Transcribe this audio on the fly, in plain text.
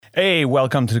Hey,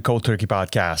 welcome to the Cold Turkey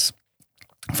Podcast.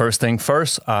 First thing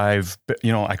first, I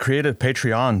created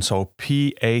Patreon, so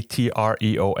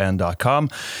patreon.com.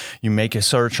 You make a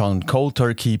search on Cold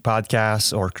Turkey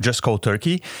Podcast or just Cold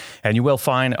Turkey, and you will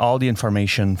find all the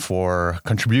information for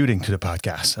contributing to the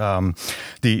podcast.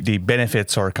 The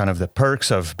benefits or kind of the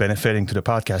perks of benefiting to the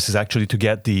podcast is actually to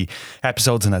get the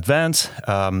episodes in advance,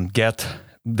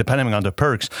 depending on the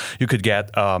perks, you could get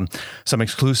some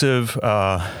exclusive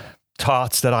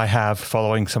thoughts that I have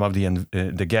following some of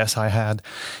the guests I had,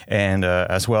 and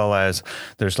as well as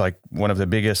there's like one of the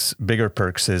bigger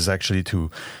perks is actually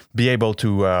to be able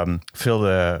to fill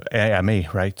the AMA,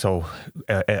 right? So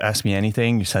ask me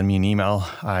anything, you send me an email,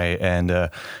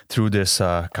 through this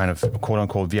kind of quote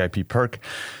unquote VIP perk,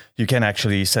 you can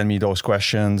actually send me those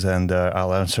questions and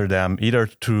I'll answer them either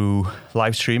through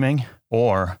live streaming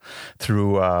or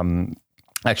through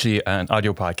actually an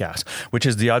audio podcast, which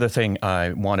is the other thing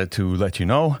I wanted to let you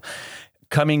know.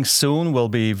 Coming soon will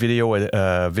be video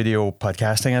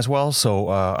podcasting as well. So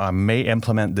I may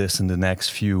implement this in the next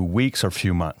few weeks or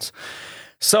few months.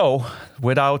 So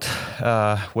without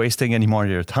wasting any more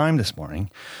of your time this morning,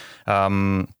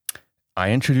 I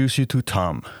introduce you to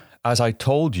Tom. As I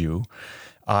told you,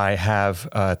 I have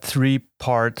a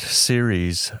 3-part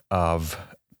series of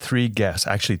 3 guests,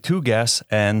 actually 2 guests,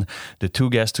 and the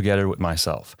 2 guests together with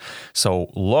myself.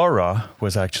 So Laura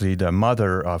was actually the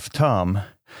mother of Tom,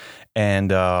 and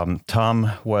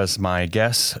Tom was my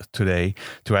guest today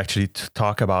to actually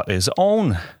talk about his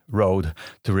own road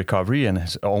to recovery and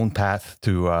his own path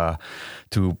to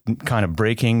kind of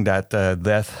breaking that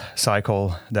death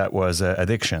cycle that was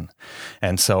addiction.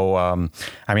 And so,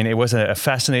 it was a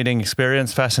fascinating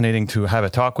experience, fascinating to have a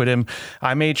talk with him.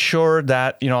 I made sure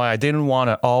that, I didn't want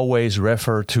to always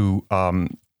refer to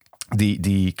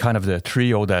the kind of the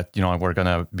trio that we're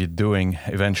gonna be doing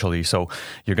eventually. So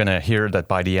you're gonna hear that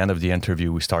by the end of the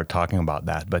interview we start talking about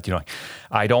that. But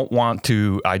I didn't want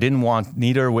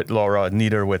neither with Laura,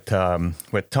 neither with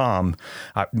Tom.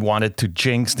 I wanted to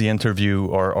jinx the interview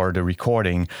or the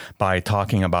recording by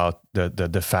talking about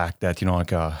the fact that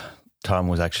Tom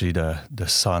was actually the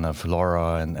son of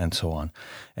Laura and so on.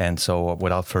 And so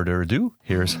without further ado,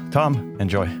 here's Tom.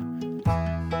 Enjoy.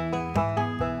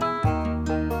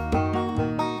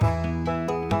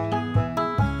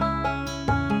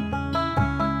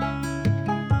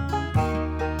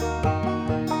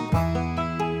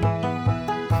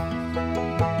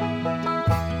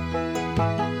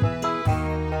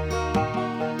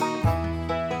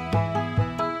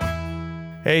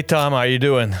 Hey Tom, how you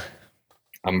doing?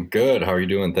 I'm good. How are you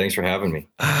doing? Thanks for having me.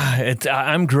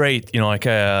 I'm great.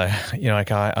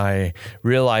 I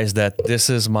realized that this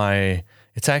is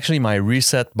it's actually my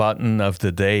reset button of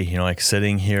the day.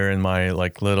 Sitting here in my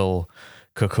little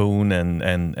cocoon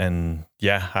and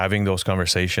having those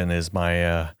conversations is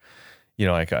my.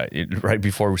 Right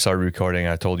before we started recording,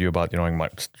 I told you about I'm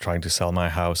trying to sell my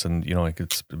house, and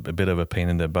it's a bit of a pain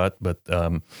in the butt, but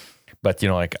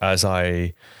as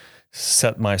I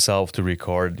set myself to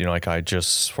record, I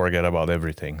just forget about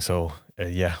everything. So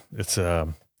it's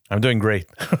I'm doing great.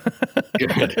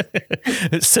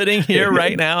 Sitting here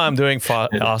right now, I'm doing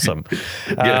awesome.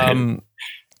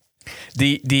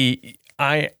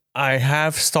 I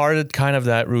have started kind of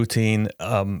that routine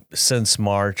since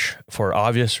March for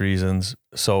obvious reasons.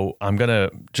 So I'm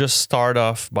gonna just start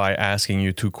off by asking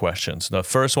you 2 questions. The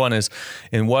first one is,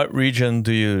 in what region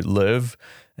do you live?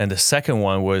 And the second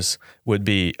one would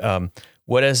be,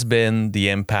 what has been the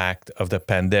impact of the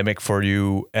pandemic for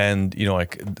you, and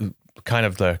kind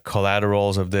of the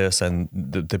collaterals of this and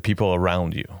the people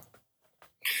around you?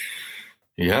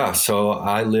 Yeah, so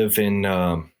I live in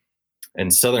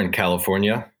Southern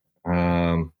California.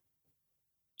 So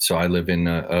I live in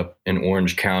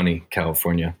Orange County,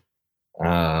 California,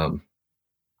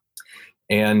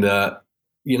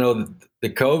 the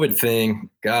COVID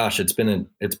thing, gosh, it's been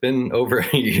over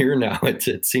a year now.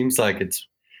 It seems like it's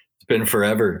been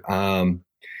forever.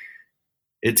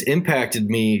 It's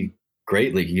impacted me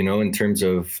greatly, in terms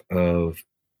of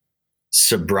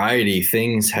sobriety.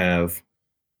 Things have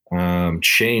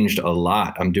changed a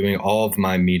lot. I'm doing all of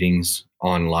my meetings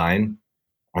online.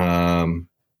 Not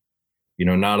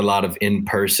a lot of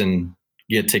in-person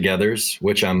get-togethers,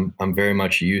 which I'm very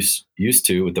much used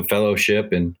to with the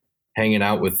fellowship and hanging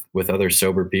out with other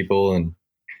sober people. And,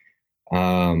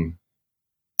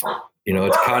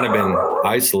 it's kind of been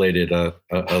isolated a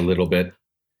little bit.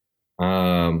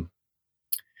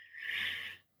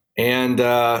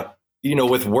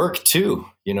 With work too,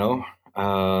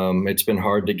 it's been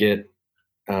hard to get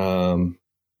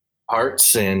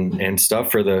parts and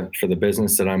stuff for the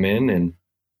business that I'm in.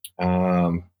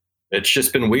 And it's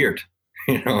just been weird.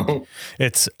 you know?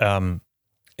 It's and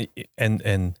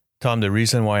Tom, the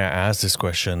reason why I asked this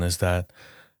question is that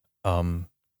um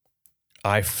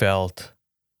I felt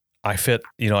like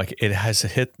it has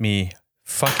hit me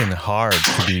fucking hard,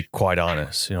 to be quite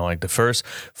honest. Like the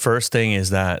first thing is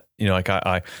that, like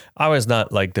I was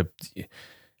not like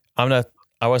I'm not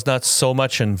I was not so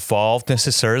much involved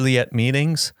necessarily at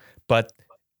meetings, but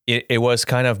it was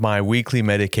kind of my weekly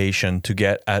medication to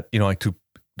get at, like to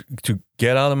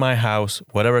get out of my house,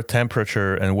 whatever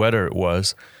temperature and weather it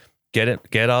was, get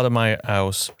out of my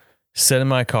house, sit in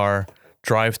my car,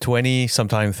 drive 20,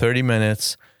 sometimes 30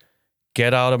 minutes,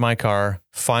 get out of my car,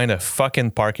 find a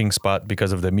fucking parking spot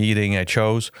because of the meeting I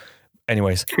chose.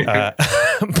 Anyways,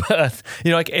 but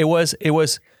like it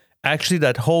was actually,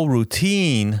 that whole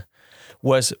routine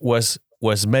was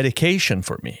medication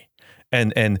for me.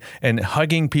 And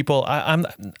hugging people. I'm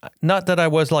not that I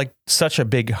was like such a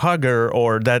big hugger,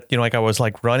 or that, like I was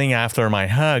like running after my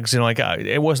hugs,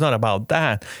 it was not about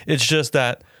that. It's just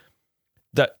that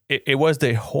it was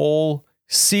the whole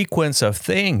sequence of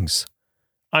things.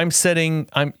 I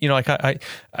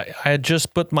had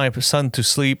just put my son to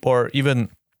sleep, or even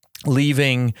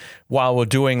leaving while we're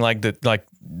doing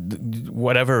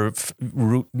whatever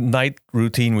night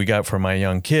routine we got for my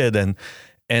young kid,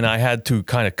 and I had to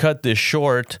kind of cut this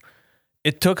short.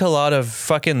 It took a lot of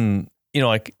fucking,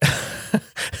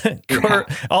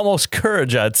 almost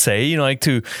courage, I'd say, like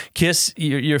to kiss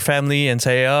your family and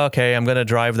say, oh, okay, I'm going to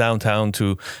drive downtown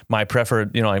to my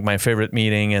preferred, like my favorite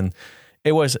meeting. And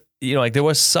it was, there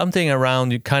was something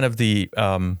around kind of the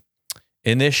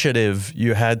initiative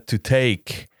you had to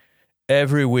take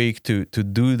every week to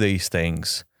do these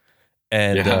things.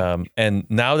 And and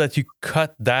now that you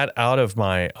cut that out of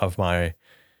my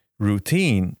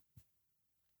routine,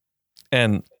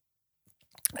 and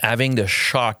having the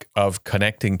shock of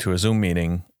connecting to a Zoom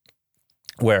meeting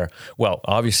where, well,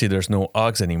 obviously there's no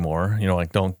hugs anymore,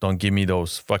 don't give me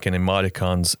those fucking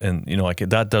emoticons, and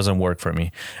that doesn't work for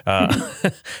me. I'm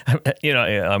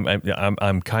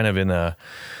kind of in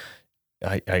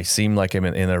I seem like I'm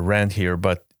in a rant here,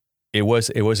 but it was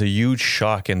a huge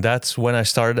shock. And that's when I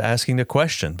started asking the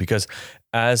question, because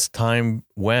as time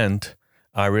went,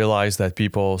 I realized that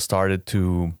people started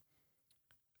to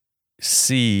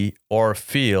see or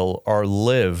feel or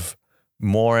live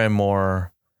more and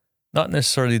more, not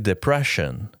necessarily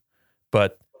depression,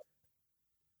 but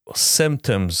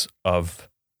symptoms of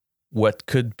what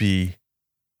could be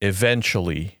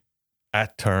eventually,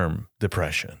 at term,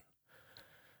 depression.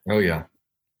 Oh, yeah.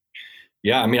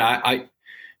 Yeah. I mean, I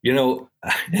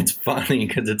it's funny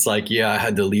because it's like, I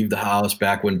had to leave the house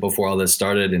before all this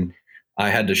started, and I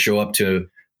had to show up to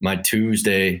my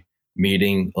Tuesday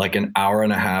meeting like an hour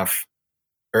and a half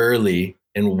early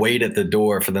and wait at the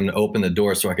door for them to open the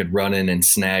door so I could run in and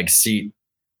snag seat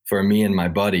for me and my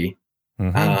buddy,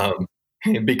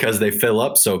 because they fill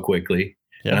up so quickly.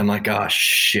 Yeah. And I'm like, oh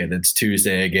shit, it's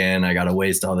Tuesday again. I got to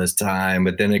waste all this time.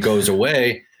 But then it goes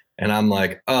away and I'm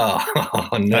like, oh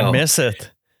no. I miss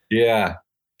it. Yeah.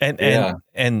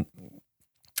 And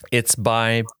it's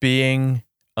by being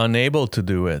unable to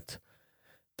do it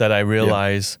that I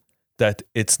realize that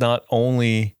it's not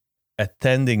only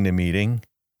attending the meeting,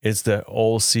 it's the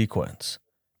whole sequence.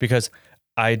 Because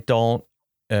I don't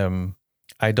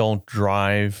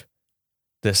drive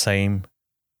the same.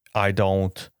 I'm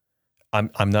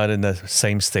not in the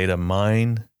same state of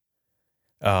mind.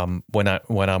 When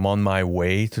I'm on my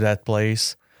way to that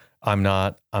place, I'm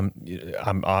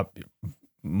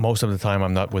most of the time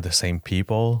I'm not with the same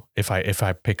people. If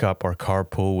I pick up or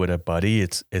carpool with a buddy,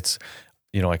 it's it's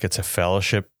a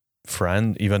fellowship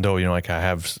friend, even though I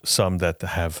have some that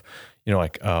have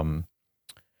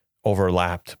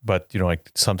overlapped, but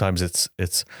sometimes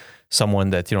it's someone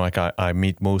that I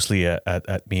meet mostly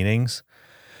at meetings.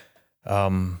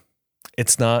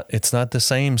 It's not the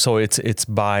same. So it's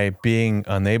by being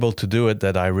unable to do it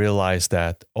that I realize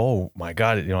that, oh my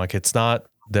God, it's not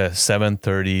the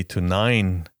 7:30 to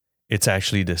 9, it's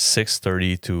actually the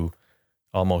 6:30 to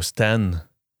almost 10.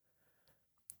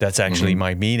 That's actually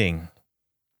my meeting.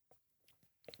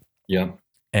 Yeah.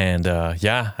 And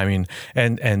I mean,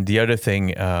 and the other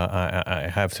thing I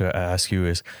have to ask you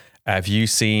is, have you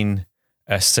seen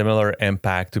a similar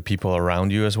impact to people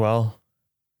around you as well?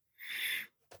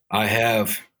 I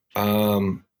have a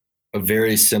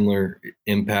very similar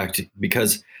impact,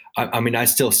 because I mean, I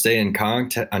still stay in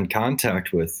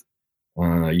contact with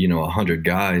 100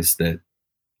 guys that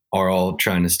are all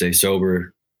trying to stay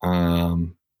sober,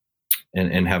 and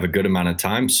have a good amount of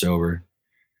time sober.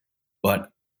 But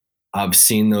I've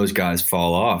seen those guys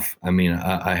fall off. I mean,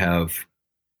 I have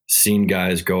seen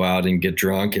guys go out and get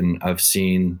drunk, and I've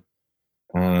seen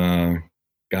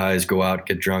guys go out,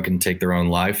 get drunk, and take their own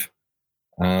life.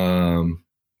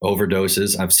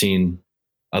 Overdoses. I've seen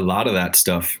a lot of that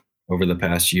stuff over the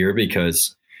past year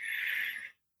because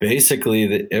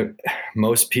basically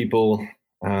most people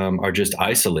are just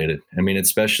isolated. I mean,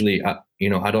 especially,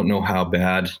 I don't know how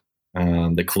bad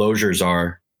the closures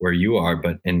are where you are,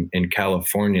 but in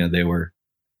California,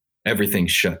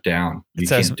 everything's shut down. You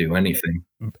can't do anything.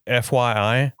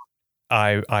 FYI,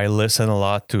 I listen a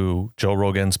lot to Joe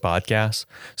Rogan's podcast.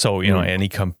 So, and he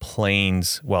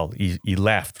complains, well, he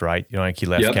left, right? He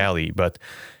left Cali, but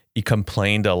he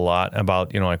complained a lot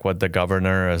about, what the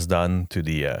governor has done to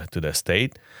the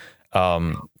state.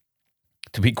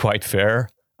 To be quite fair,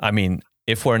 I mean,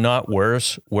 if we're not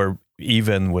worse, we're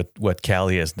even with what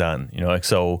Cali has done,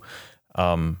 so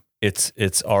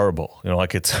it's horrible,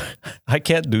 it's, I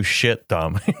can't do shit,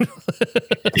 Tom.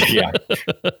 Yeah.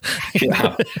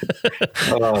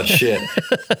 Oh shit.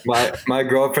 My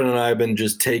girlfriend and I have been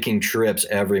just taking trips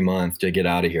every month to get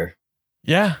out of here.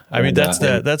 Yeah, I mean that's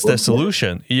the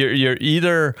solution. You're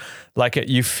either like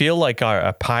you feel like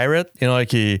a pirate,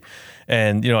 there's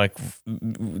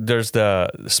the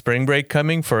spring break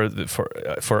coming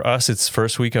for us. It's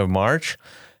first week of March,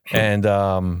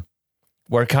 and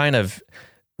we're kind of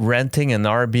renting an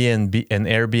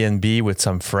Airbnb with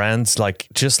some friends,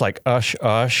 just like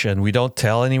ush, and we don't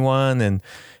tell anyone, and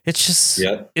it's just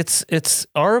it's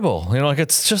horrible.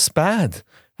 It's just bad.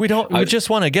 We just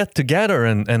want to get together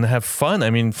and have fun.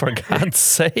 I mean, for God's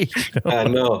sake. I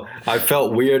know. I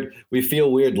felt weird. We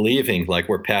feel weird leaving, like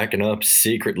we're packing up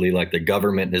secretly, like the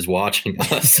government is watching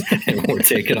us and we're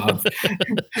taking off.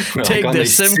 Take the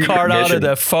SIM card out of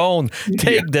the phone.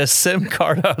 Take the SIM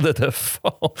card out of the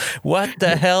phone. What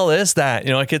the hell is that?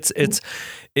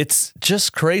 It's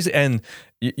just crazy. And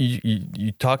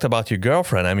you talked about your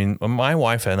girlfriend. I mean, my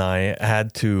wife and I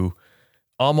had to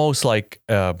almost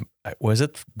was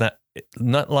it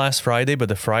not last Friday, but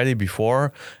the Friday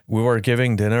before, we were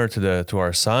giving dinner to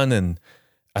our son, and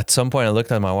at some point I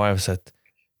looked at my wife and said,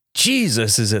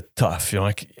 "Jesus, is it tough?"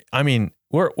 I mean,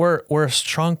 we're a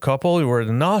strong couple, we're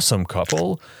an awesome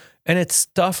couple, and it's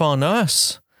tough on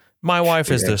us. My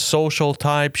wife is the social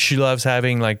type. She loves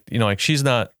having she's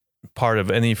not part of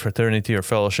any fraternity or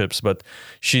fellowships, but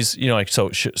she's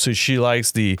so she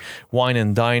likes the wine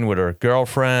and dine with her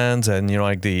girlfriends, and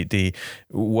the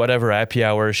whatever happy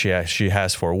hour she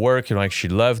has for work. She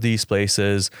loves these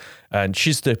places, and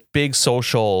she's the big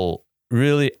social,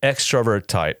 really extrovert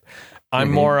type.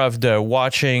 I'm more of the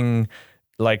watching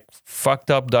fucked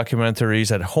up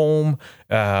documentaries at home,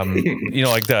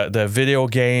 the video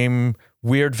game,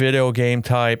 weird video game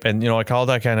type, and all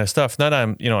that kind of stuff. Not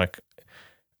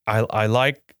I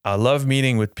love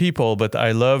meeting with people, but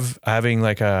I love having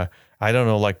 2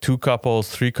 couples,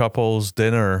 3 couples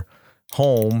dinner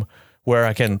home where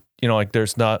I can,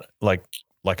 there's not like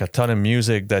a ton of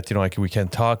music that, we can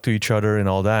talk to each other and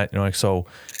all that, so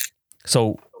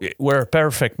we're a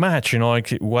perfect match,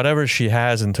 whatever she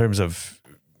has in terms of,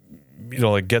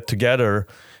 get together.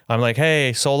 I'm like,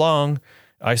 hey, so long.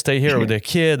 I stay here with the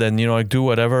kid, and I do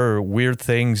whatever weird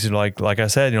things. Like I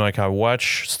said, I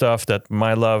watch stuff that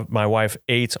my wife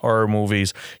hates, horror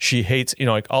movies. She hates,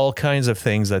 all kinds of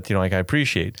things that I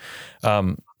appreciate.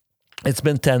 It's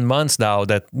been 10 months now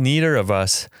that neither of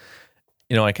us,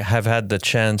 have had the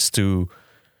chance to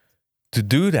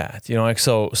do that.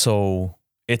 So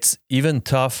it's even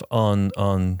tough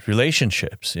on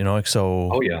relationships. So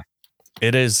oh yeah,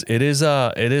 it is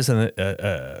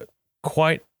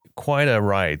quite a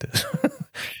ride.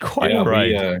 A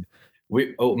ride.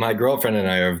 My girlfriend and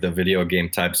I are of the video game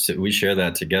types. We share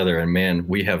that together, and man,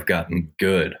 we have gotten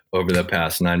good over the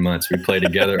past 9 months. We play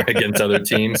together against other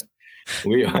teams.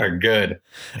 We are good.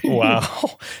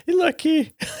 Wow, you're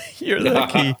lucky. You're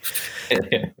lucky.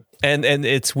 And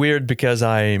it's weird because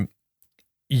I'm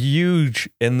huge,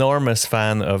 enormous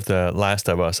fan of The Last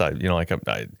of Us. When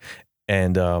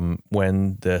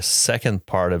the second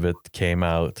part of it came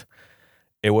out,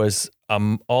 it was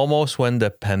almost when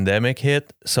the pandemic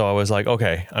hit. So I was like,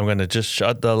 okay, I'm going to just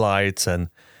shut the lights.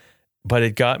 But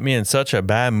it got me in such a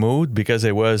bad mood because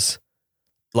it was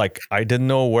I didn't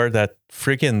know where that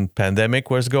freaking pandemic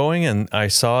was going. And I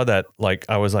saw that,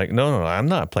 I was like, no, I'm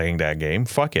not playing that game.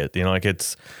 Fuck it. Yeah.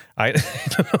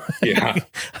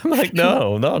 I'm like,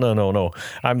 no.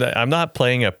 I'm not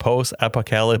playing a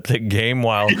post-apocalyptic game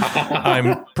while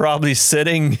I'm probably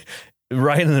sitting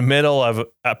right in the middle of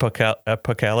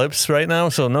apocalypse right now.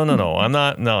 So no, I'm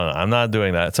not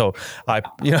doing that. So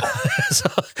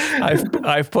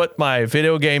I've put my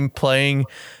video game playing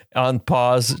on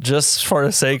pause just for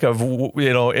the sake of,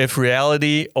 if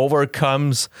reality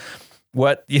overcomes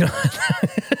what,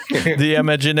 the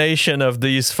imagination of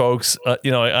these folks,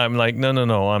 I'm like,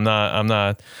 no, I'm not, I'm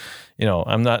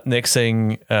not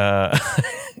nixing,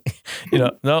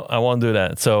 no, I won't do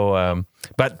that. So,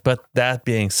 but that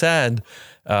being said,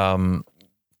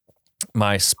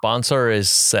 my sponsor is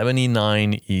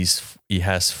 79. He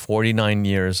has 49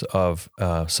 years of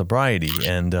sobriety,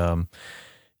 and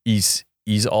he's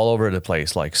all over the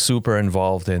place, like super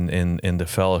involved in the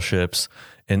fellowships,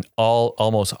 in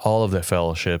almost all of the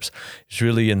fellowships. He's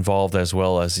really involved, as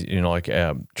well as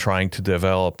trying to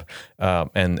develop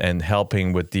and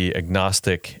helping with the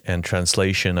agnostic and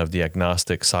translation of the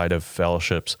agnostic side of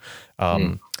fellowships.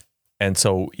 And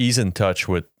so he's in touch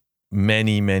with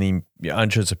many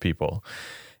hundreds of people,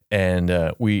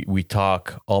 and we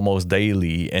talk almost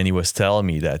daily, and he was telling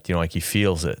me that he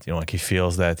feels it, he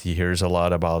feels that he hears a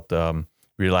lot about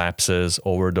relapses,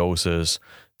 overdoses,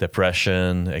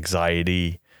 depression,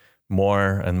 anxiety,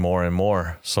 more and more and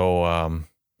more. So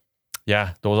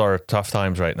those are tough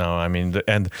times right now. I mean,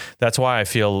 and that's why I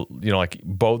feel like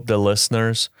both the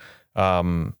listeners,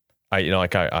 I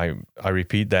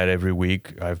repeat that every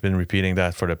week. I've been repeating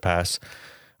that for the past,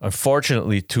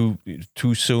 unfortunately, too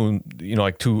soon.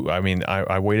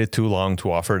 I waited too long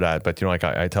to offer that. But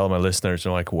I tell my listeners,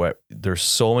 there's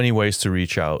so many ways to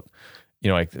reach out.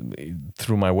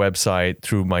 Through my website,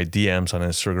 through my DMs on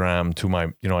Instagram, to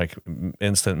my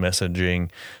instant messaging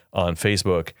on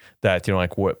Facebook. That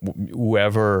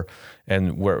whoever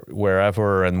and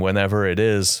wherever and whenever it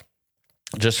is,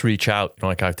 just reach out.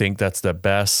 I think that's the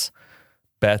best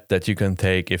bet that you can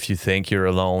take if you think you're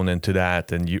alone into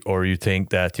that, and you think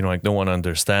that no one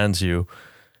understands you.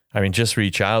 I mean, just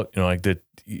reach out.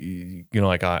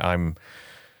 I'm.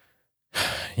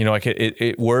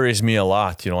 It worries me a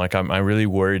lot. I'm really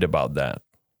worried about that.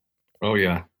 Oh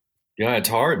yeah, it's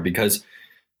hard because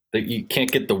you can't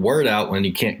get the word out when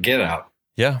you can't get out.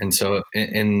 Yeah, and so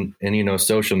and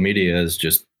social media is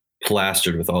just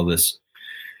plastered with all this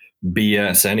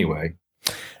BS anyway.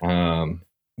 So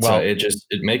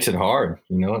it makes it hard.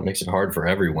 It makes it hard for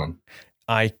everyone.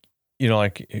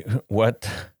 What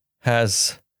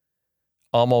has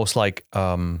almost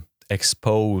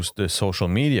exposed the social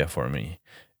media for me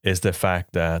is the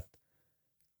fact that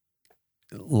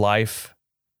life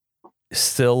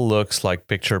still looks like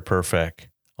picture perfect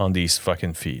on these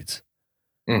fucking feeds.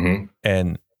 Mm-hmm.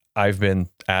 And I've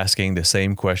been asking the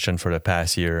same question for the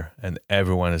past year, and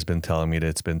everyone has been telling me that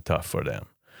it's been tough for them.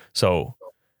 So,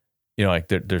 there's a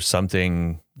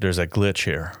glitch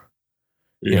here.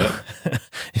 Yeah.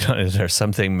 There's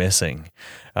something missing.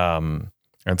 And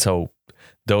so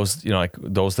those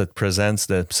that presents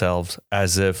themselves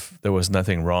as if there was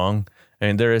nothing wrong,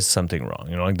 and there is something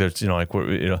wrong. There's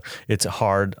it's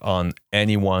hard on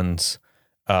anyone's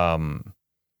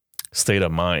state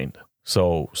of mind.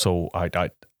 So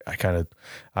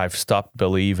I've stopped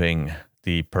believing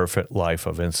the perfect life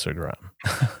of Instagram.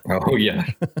 Oh yeah.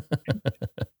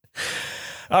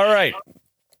 All right.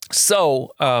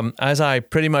 So as I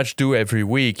pretty much do every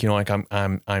week,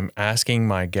 I'm asking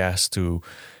my guests to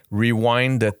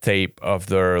rewind the tape of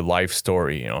their life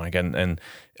story, and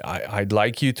I'd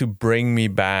like you to bring me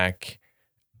back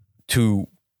to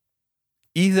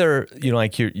either,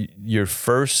 your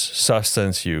first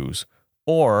substance use,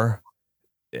 or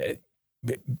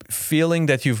feeling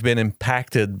that you've been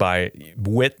impacted by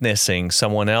witnessing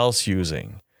someone else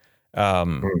using.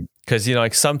 Because,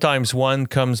 sometimes one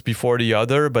comes before the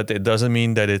other, but it doesn't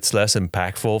mean that it's less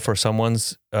impactful for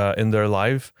someone's in their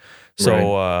life.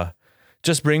 So, right.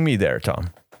 Just bring me there,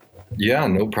 Tom. Yeah,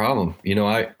 no problem.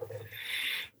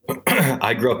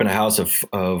 I grew up in a house of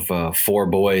 4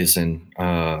 boys, and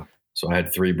so I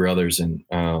had 3 brothers, and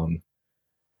I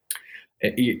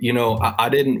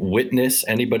didn't witness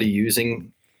anybody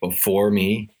using before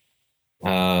me,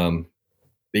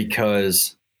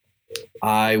 because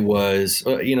I was,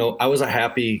 I was a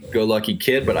happy-go-lucky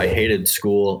kid, but I hated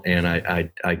school, and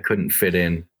I couldn't fit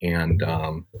in, and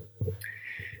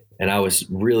I was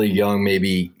really young,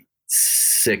 maybe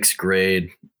 6th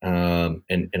grade, and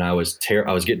I was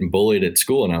getting bullied at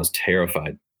school, and I was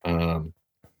terrified to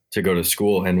go to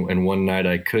school. And one night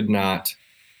I could not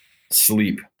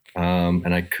sleep,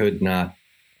 and I could not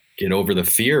get over the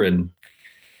fear. And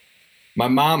my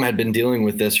mom had been dealing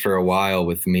with this for a while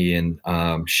with me, and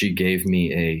she gave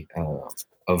me a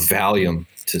Valium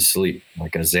to sleep,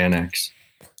 like a Xanax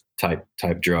type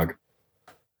drug,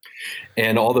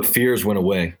 and all the fears went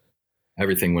away.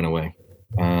 Everything went away.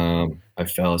 I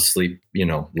fell asleep,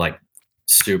 like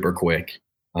super quick.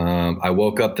 I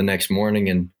woke up the next morning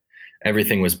and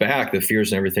everything was back. The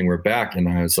fears and everything were back. And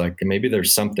I was like, maybe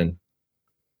there's something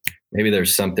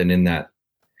in that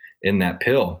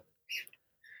pill.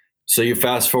 So you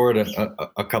fast forward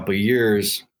a couple of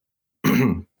years,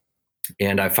 and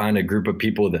I find a group of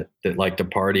people that like to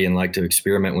party and like to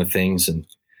experiment with things and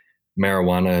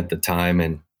marijuana at the time.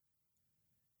 And,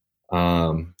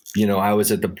 I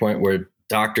was at the point where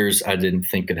doctors I didn't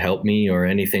think could help me or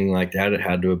anything like that. It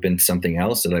had to have been something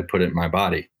else that I put in my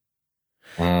body.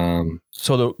 So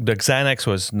the Xanax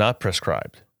was not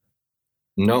prescribed?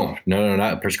 No,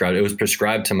 not prescribed. It was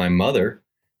prescribed to my mother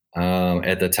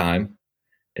at the time,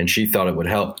 and she thought it would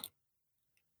help.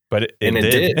 But it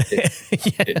did.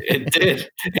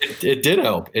 It did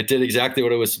help. It did exactly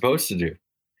what it was supposed to do.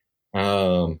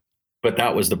 But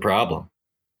that was the problem,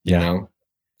 you know?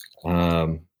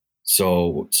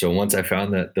 So once I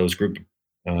found that those group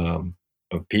of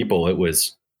people, it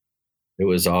was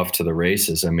off to the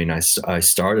races. I mean, I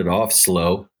started off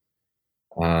slow,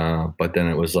 but then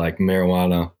it was like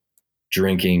marijuana,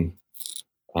 drinking,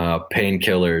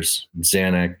 painkillers,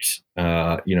 Xanax,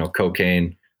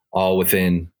 cocaine, all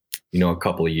within, a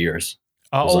couple of years.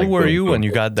 How old were you when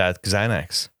you got that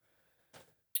Xanax?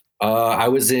 I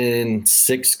was in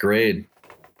 6th grade.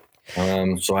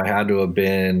 So I had to have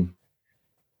been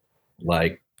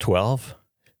like 12,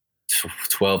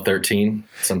 13,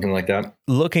 something like that.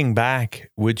 Looking back,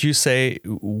 what would you say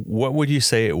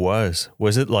it was?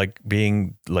 Was it like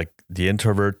being like the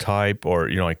introvert type, or,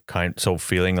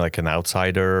 feeling like an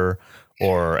outsider,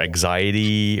 or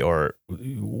anxiety, or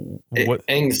what?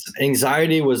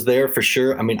 Anxiety was there for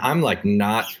sure. I mean, I'm like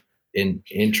not an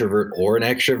introvert or an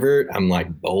extrovert. I'm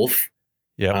like both.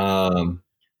 Yeah.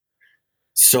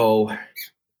 So,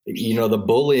 the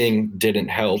bullying didn't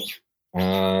help.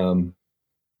 I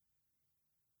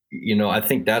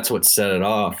think that's what set it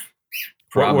off.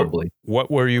 Probably.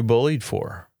 What were you bullied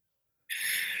for?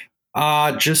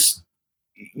 Just,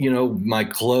 my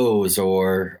clothes,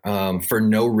 or for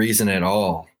no reason at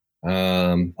all.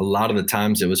 A lot of the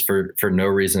times it was for no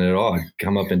reason at all. I'd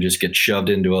come up and just get shoved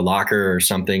into a locker or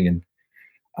something. And,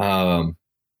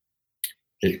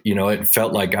 it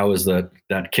felt like I was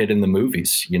that kid in the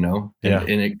movies, Yeah.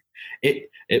 And it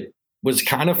was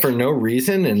kind of for no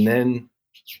reason. And then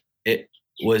it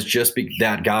was just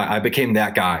that guy. I became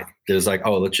that guy. It was like,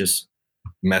 oh, let's just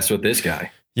mess with this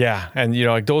guy. Yeah. And,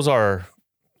 those are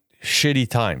shitty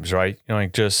times, right?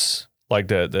 Just like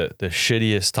the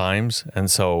shittiest times. And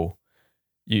so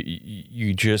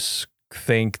you just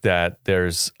think that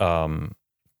there's,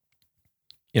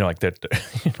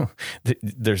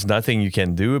 there's nothing you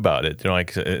can do about it.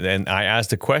 And I asked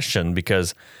the question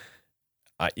because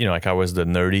I was the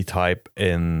nerdy type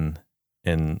in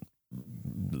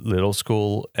little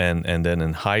school and then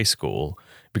in high school,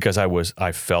 because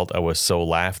I felt I was so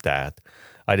laughed at.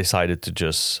 I decided to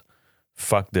just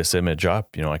fuck this image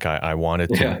up. I wanted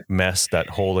to mess that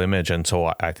whole image. And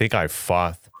so I think I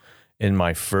fought in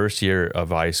my first year of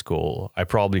high school. I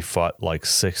probably fought like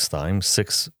 6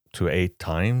 to 8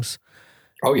 times.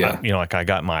 Oh yeah. I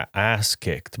got my ass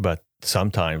kicked, but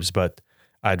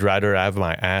I'd rather have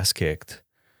my ass kicked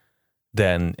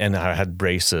and I had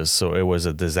braces. So it was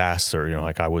a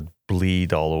disaster. I would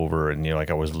bleed all over, and,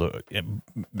 I was,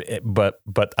 but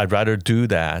I'd rather do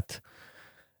that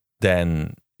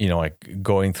than,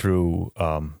 going through,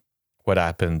 what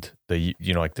happened the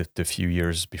few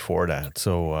years before that.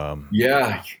 So,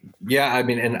 yeah. I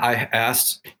mean, and I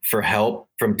asked for help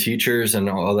from teachers and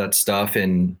all that stuff,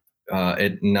 and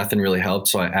nothing really helped.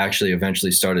 So I actually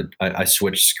eventually I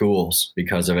switched schools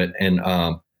because of it. And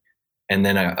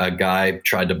then a guy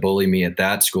tried to bully me at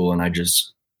that school, and I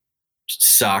just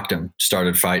socked him,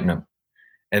 started fighting him.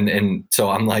 And so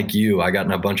I'm like you, I got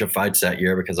in a bunch of fights that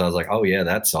year because I was like, oh yeah,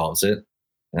 that solves it.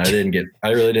 And I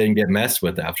really didn't get messed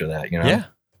with after that, Yeah.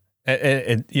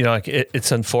 And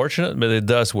it's unfortunate, but it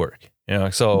does work,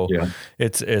 so yeah.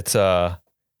 It's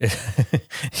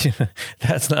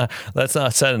let's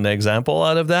not set an example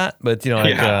out of that, but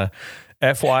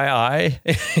FYI,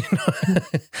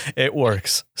 it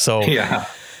works. So, yeah.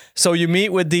 So you meet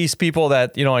with these people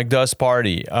that, does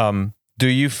party. Do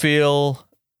you feel,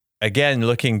 again,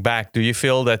 looking back, do you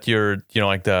feel that you're,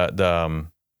 the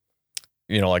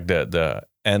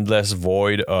endless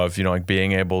void of,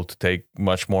 being able to take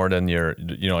much more than your,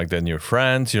 than your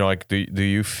friends, do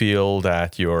you feel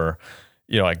that you're,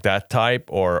 that type,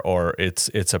 or it's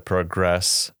a it's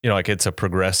a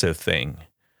progressive thing?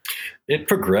 It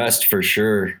progressed for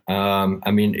sure.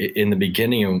 I mean, in the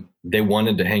beginning, they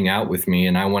wanted to hang out with me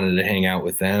and I wanted to hang out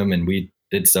with them, and we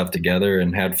did stuff together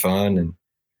and had fun. And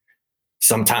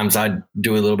sometimes I'd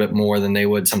do a little bit more than they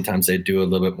would. Sometimes they'd do a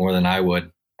little bit more than I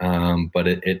would. But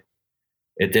it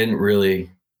didn't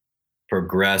really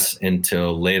progress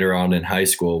until later on in high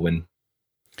school, when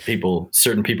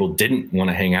certain people didn't want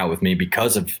to hang out with me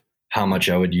because of how much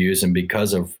I would use and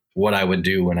because of what I would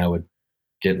do when I would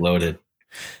get loaded.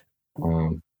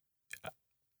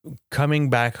 Coming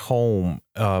back home,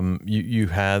 you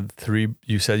had three.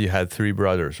 You said you had three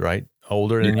brothers, right?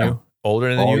 Older than you.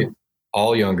 Older than you.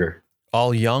 All younger.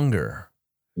 All younger.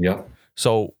 Yep.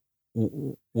 So,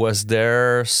 was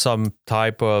there some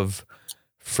type of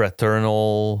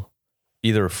fraternal,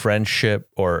 either friendship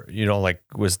or like,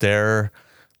 was there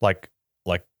like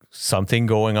something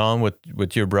going on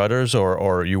with your brothers,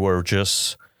 or you were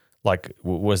just like,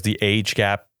 was the age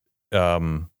gap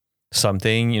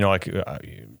something, like,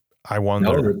 I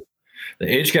wonder. No, the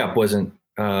age gap wasn't,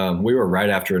 we were right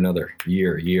after another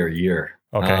year.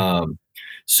 Okay.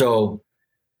 So,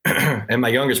 and my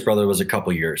youngest brother was a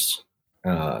couple years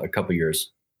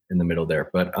in the middle there,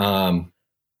 but,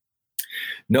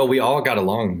 no, we all got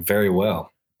along very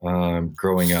well,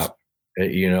 growing up.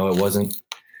 It wasn't,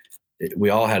 we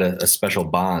all had a special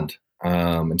bond,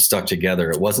 and stuck together.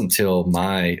 It wasn't until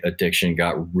my addiction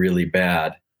got really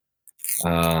bad,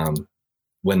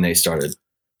 when they started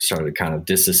kind of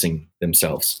distancing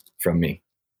themselves from me.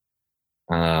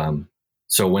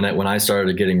 So when I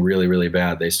started getting really, really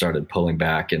bad, they started pulling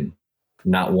back and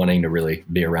not wanting to really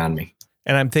be around me.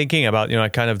 And I'm thinking about,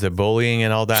 kind of the bullying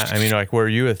and all that. I mean, like, were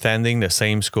you attending the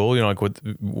same school? Like,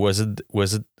 was it,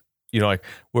 like,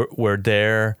 were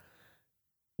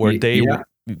they, Yeah.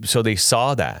 so they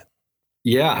saw that?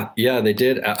 Yeah, they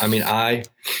did. I mean, I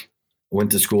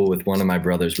went to school with one of my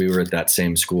brothers. We were at that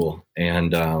same school,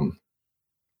 and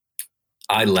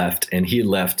I left, and he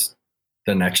left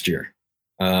the next year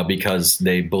because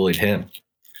they bullied him.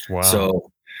 Wow.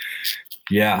 So,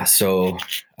 yeah,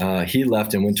 he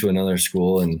left and went to another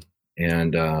school and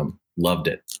loved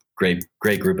it.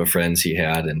 Great group of friends he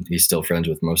had, and he's still friends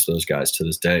with most of those guys to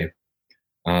this day.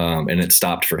 And it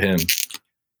stopped for him.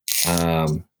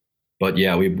 But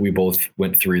yeah, we both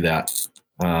went through that.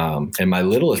 And my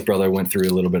littlest brother went through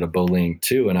a little bit of bullying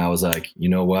too. And I was like, you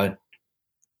know what?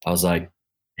 I was like,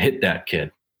 hit that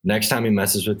kid. Next time he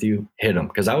messes with you, hit him.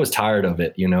 Cause I was tired of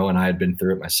it, and I had been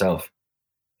through it myself.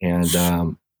 And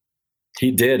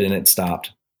he did, and it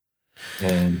stopped.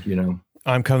 And,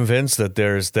 I'm convinced that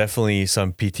there's definitely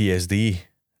some PTSD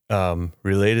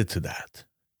related to that.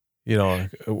 You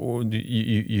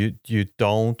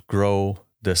don't grow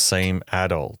the same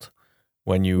adult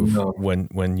when you've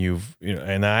when you've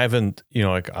and I haven't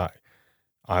like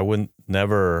I wouldn't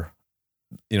never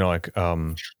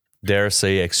dare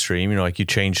say extreme, like you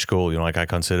change school, like I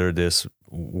consider this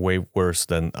way worse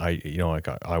than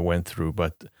I went through,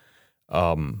 but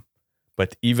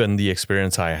even the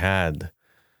experience I had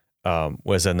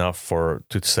was enough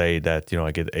to say that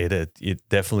it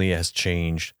definitely has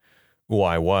changed who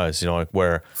I was, like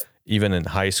where even in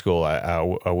high school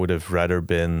I would have rather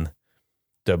been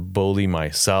the bully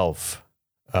myself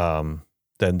than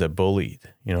the bullied,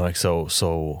 like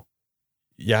so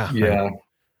yeah.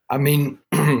 I mean,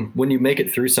 when you make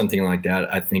it through something like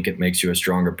that, I think it makes you a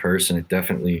stronger person. It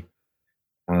definitely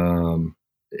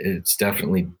it's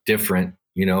definitely different,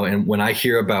 and when I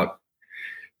hear about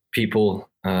people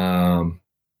going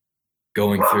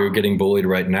through getting bullied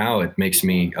right now, it makes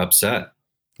me upset.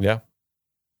 Yeah.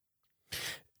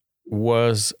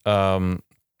 Was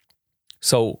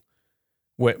so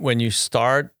when you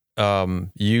start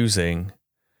using,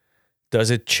 does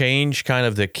it change kind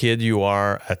of the kid you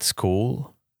are at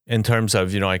school in terms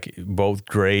of like both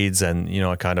grades and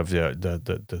kind of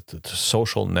the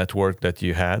social network that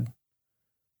you had?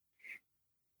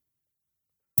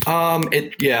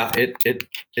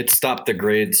 It stopped the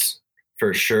grades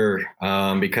for sure,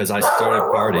 because I started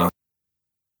partying.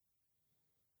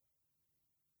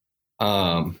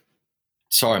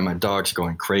 Sorry, my dog's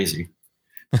going crazy.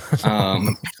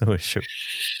 Sure.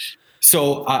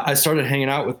 So I started hanging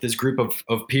out with this group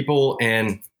of people,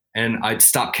 and I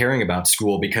stopped caring about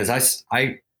school because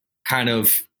I kind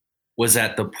of was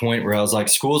at the point where I was like,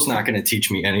 school's not going to teach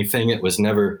me anything. It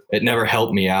never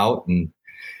helped me out, and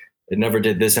it never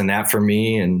did this and that for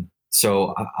me. And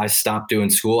so I stopped doing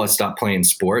school. I stopped playing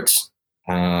sports,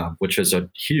 which was a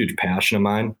huge passion of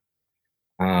mine.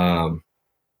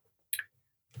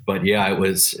 But yeah, it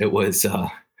was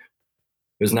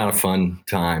not a fun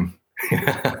time.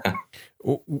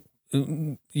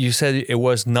 You said it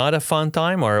was not a fun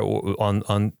time, or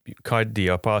on quite the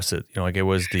opposite. Like it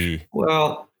was the.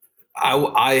 Well,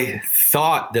 I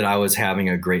thought that I was having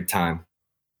a great time,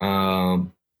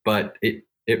 but it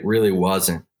really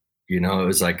wasn't. It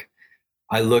was like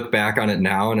I look back on it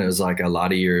now, and it was like a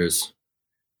lot of years.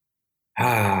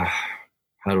 How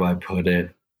do I put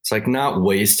it? It's like not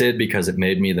wasted because it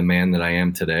made me the man that I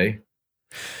am today.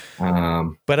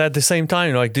 But at the same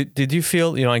time, like, did you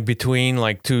feel, like between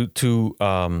like two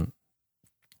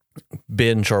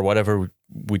binge or whatever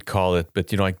we'd call it,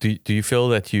 but like, do you feel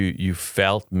that you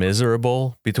felt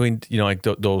miserable between, like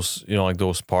those, like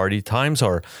those party times,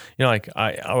 or, like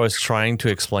I was trying to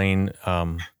explain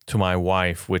to my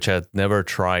wife, which had never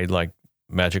tried like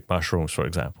magic mushrooms, for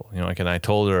example, like, and I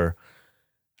told her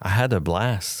I had a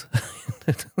blast.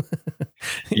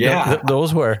 Yeah.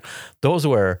 Those were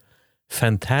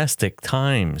fantastic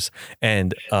times,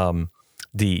 and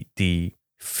the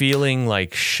feeling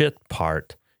like shit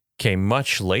part came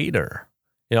much later.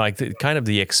 Like kind of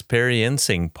the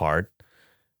experiencing part.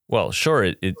 Well, sure,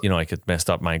 it like it messed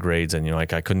up my grades, and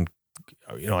like I couldn't,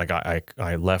 like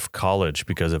I left college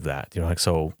because of that. Like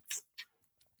so,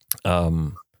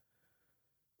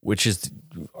 which is,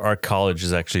 our college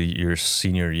is actually your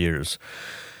senior years,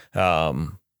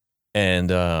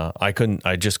 and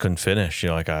I just couldn't finish.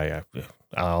 Like I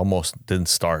almost didn't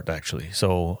start actually.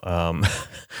 So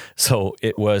so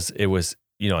it was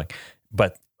like,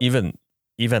 but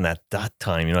even at that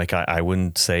time, like I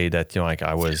wouldn't say that like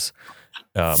I was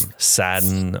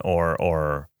saddened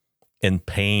or in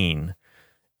pain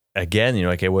again.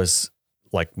 Like it was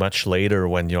like much later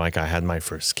when like I had my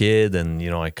first kid, and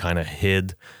I kind of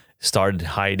started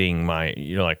hiding my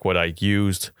like what I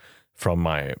used from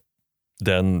my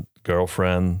then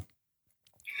girlfriend.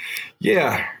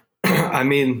 Yeah. I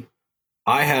mean,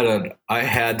 I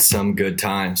had some good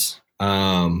times.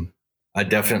 I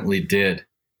definitely did.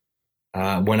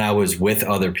 When I was with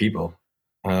other people,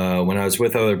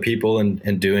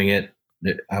 and doing it,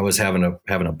 I was having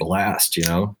a blast,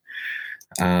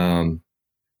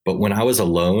 but when I was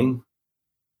alone,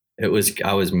 I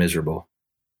was miserable.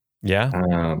 Yeah.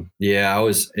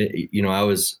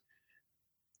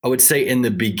 I would say in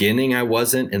the beginning, I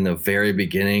wasn't. In the very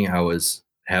beginning, I was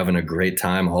having a great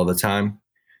time all the time.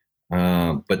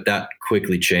 But that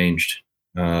quickly changed.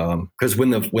 Cause when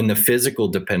the physical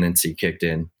dependency kicked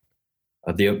in,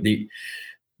 the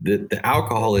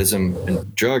alcoholism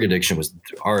and drug addiction was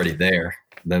already there.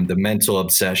 The mental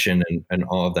obsession and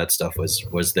all of that stuff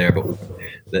was there, but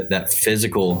that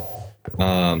physical,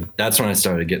 that's when I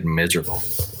started getting miserable.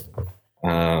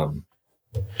 And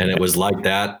it was like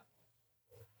that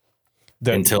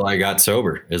until I got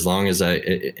sober,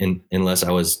 unless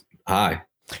I was high.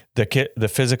 The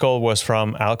physical was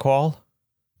from alcohol?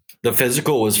 The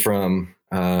physical was from,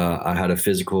 I had a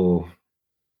physical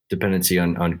dependency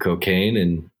on cocaine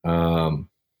and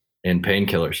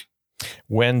painkillers.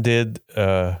 When did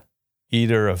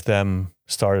either of them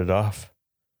started off?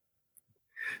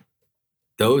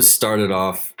 Those started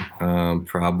off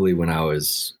probably when I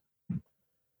was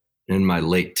in my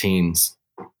late teens,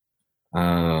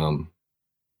 and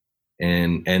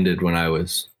ended when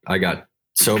I got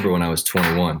sober when I was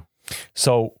 21.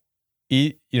 So,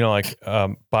 like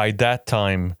by that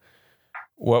time,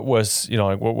 what was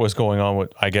what was going on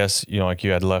with? I guess like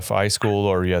you had left high school,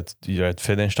 or you had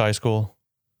finished high school.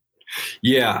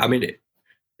 Yeah, I mean,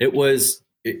 I was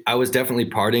definitely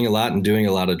partying a lot and doing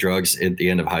a lot of drugs at the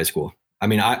end of high school. I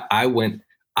mean,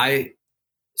 I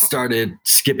started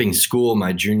skipping school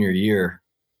my junior year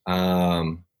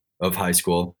of high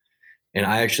school, and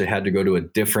I actually had to go to a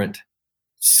different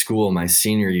school my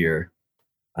senior year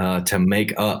to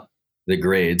make up the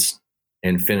grades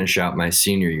and finish out my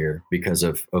senior year because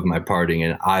of my partying.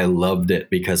 And I loved it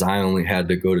because I only had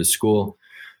to go to school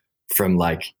from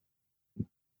like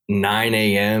 9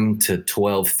 a.m. to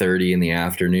 12:30 in the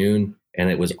afternoon, and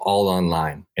it was all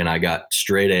online, and I got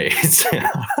straight A's.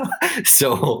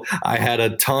 So I had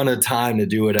a ton of time to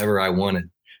do whatever I wanted.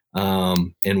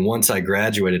 And once I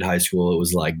graduated high school, it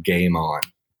was like game on.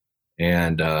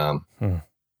 And I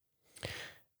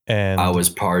was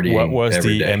partying. What was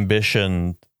every the day.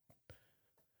 ambition?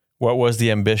 What was the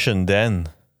ambition then?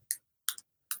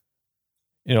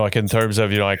 Like in terms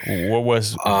of like what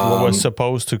was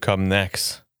supposed to come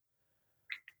next?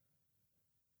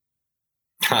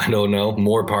 I don't know.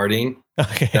 More partying.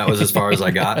 Okay. That was as far as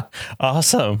I got.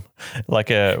 Awesome.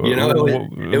 Like it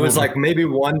was like maybe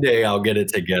one day I'll get it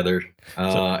together,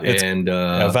 one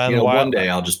day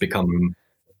I'll just become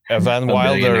a Van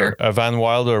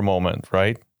Wilder moment,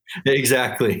 right?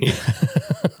 Exactly.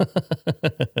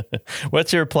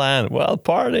 What's your plan? Well,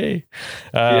 party.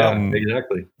 Yeah,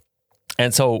 exactly.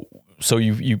 And so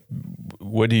you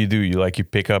what do? You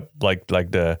pick up like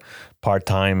the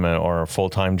part-time or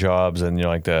full-time jobs, and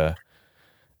like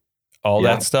all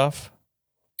that stuff?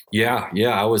 Yeah.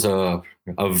 I was a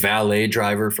valet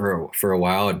driver for a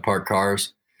while. I'd park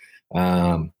cars.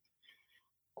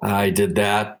 I did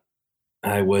that.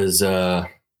 I was a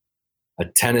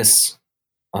tennis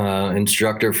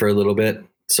instructor for a little bit.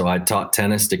 So I taught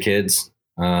tennis to kids,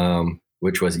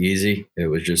 which was easy. It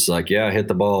was just like, yeah, hit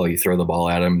the ball. You throw the ball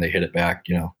at them, they hit it back,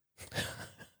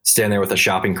 stand there with a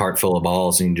shopping cart full of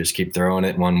balls and you just keep throwing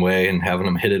it one way and having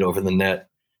them hit it over the net.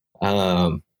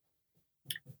 And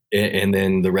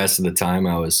then the rest of the time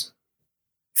I was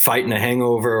fighting a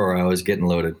hangover or I was getting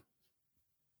loaded.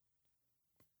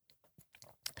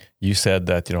 You said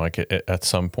that, like at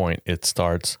some point it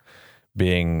starts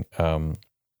being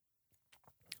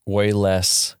way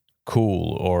less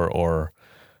cool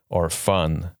or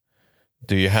fun.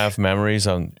 Do you have memories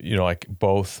on, like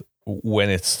both when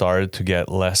it started to get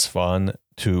less fun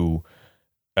to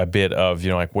a bit of,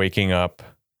 like waking up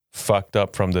fucked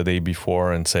up from the day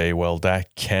before and say, well,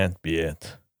 that can't be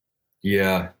it?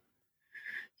 Yeah.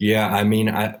 I mean,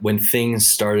 when things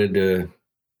started to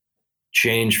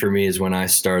change for me is when I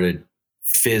started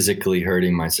physically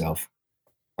hurting myself,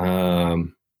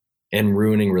 and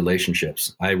ruining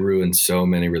relationships. I ruined so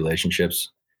many relationships.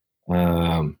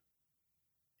 And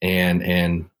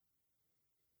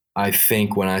I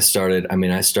think when I totaled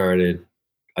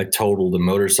a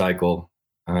motorcycle.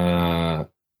 I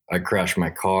crashed my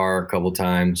car a couple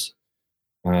times,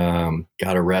 got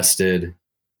arrested,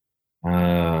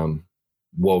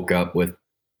 woke up with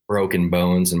broken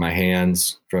bones in my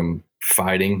hands from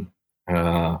fighting.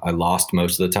 I lost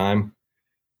most of the time.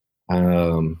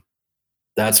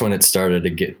 That's when it started to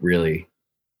get really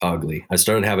ugly. I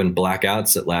started having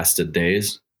blackouts that lasted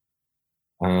days.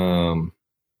 I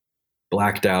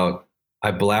blacked out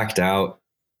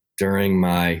during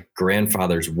my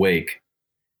grandfather's wake.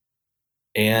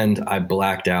 And I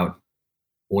blacked out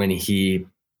when he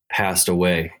passed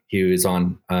away. He was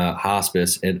on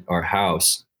hospice at our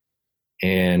house,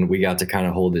 and we got to kind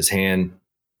of hold his hand.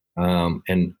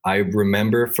 And I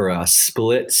remember for a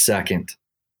split second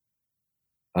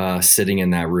sitting in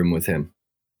that room with him,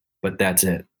 but that's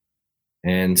it.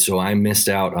 And so I missed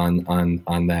out on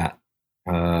that,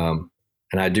 and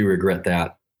I do regret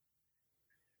that.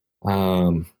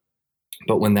 But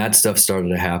when that stuff started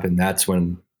to happen, that's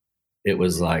when it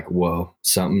was like, whoa,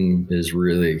 something is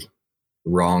really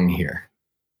wrong here.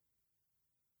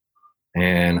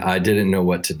 And I didn't know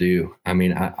what to do. I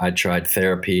mean, I tried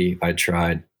therapy. I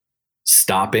tried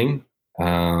stopping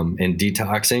and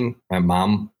detoxing. My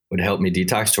mom would help me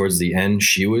detox towards the end.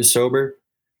 She was sober.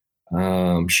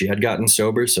 She had gotten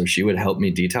sober, so she would help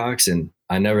me detox. And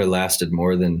I never lasted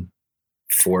more than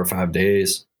 4 or 5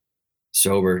 days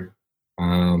sober.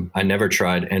 I never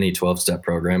tried any 12-step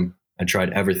program. I tried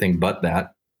everything but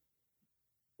that.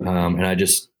 And I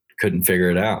just couldn't figure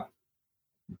it out.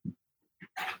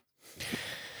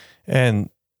 And,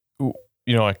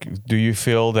 like, do you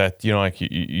feel that, like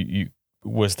you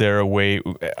was there a way,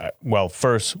 well,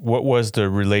 first, what was the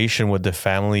relation with the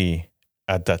family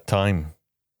at that time?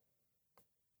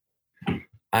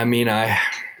 I mean, I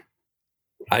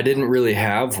didn't really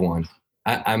have one.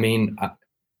 I mean,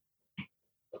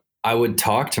 I would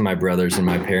talk to my brothers and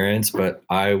my parents, but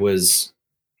I was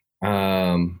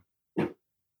gone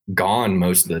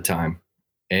most of the time.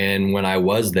 And when I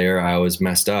was there, I was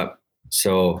messed up.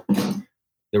 So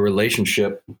the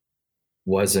relationship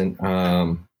wasn't,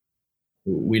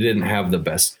 we didn't have the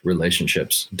best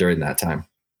relationships during that time.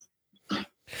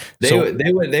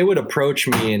 They would approach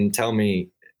me and tell me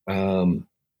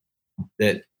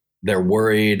that they're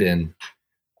worried. And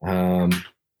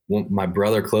my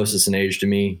brother closest in age to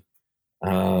me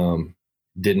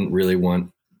didn't really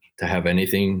want to have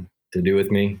anything to do with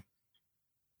me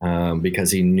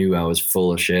because he knew I was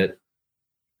full of shit.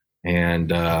 And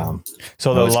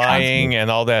so the lying and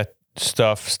all that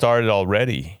stuff started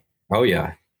already. Oh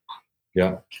yeah.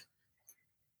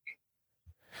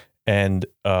 And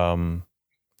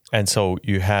so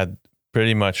you had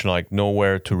pretty much like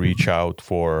nowhere to reach out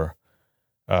for,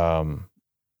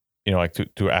 like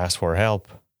to ask for help.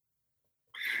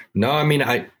 No, I mean,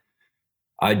 I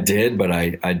did, but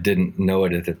I didn't know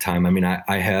it at the time. I mean,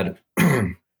 I had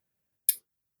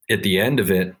at the end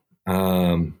of it,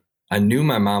 I knew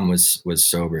my mom was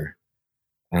sober.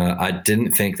 I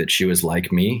didn't think that she was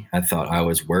like me. I thought I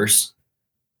was worse.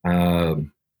 And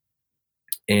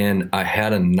I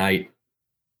had a night.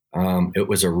 It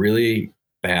was a really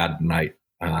bad night.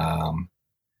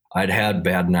 I'd had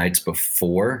bad nights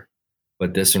before,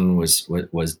 but this one was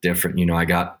different.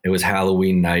 It was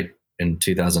Halloween night in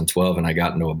 2012, and I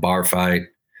got into a bar fight.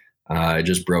 I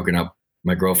just broken up.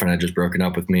 My girlfriend had just broken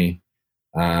up with me.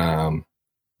 I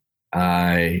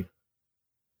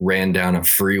ran down a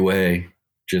freeway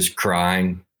just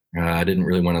crying. I didn't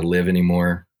really want to live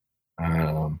anymore.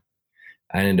 I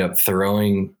ended up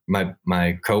throwing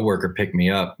my coworker picked me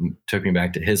up and took me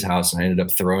back to his house, and I ended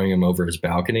up throwing him over his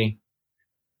balcony.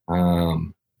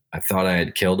 I thought I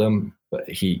had killed him, but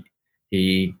he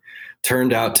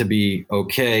turned out to be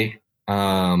okay,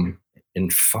 and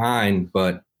fine.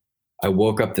 But I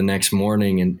woke up the next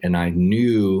morning and I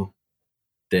knew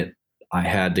that I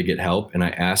had to get help. And I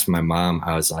asked my mom,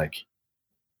 I was like,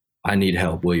 I need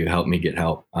help. Will you help me get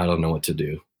help? I don't know what to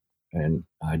do. And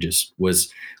I just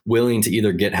was willing to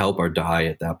either get help or die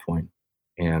at that point.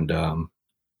 And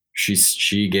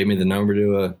she gave me the number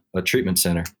to a treatment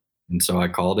center. And so I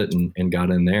called it and got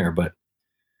in there. But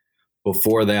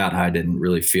before that, I didn't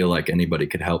really feel like anybody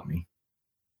could help me.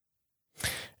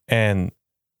 And,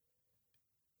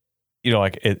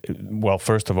 well,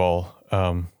 first of all,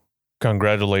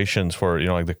 congratulations for,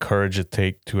 like the courage it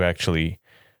takes to actually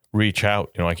reach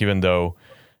out, like even though,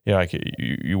 like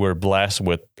you were blessed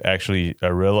with actually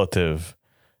a relative,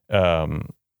 that,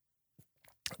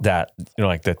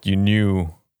 like that you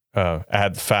knew,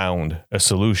 had found a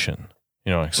solution,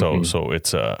 so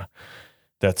it's,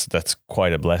 that's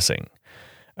quite a blessing.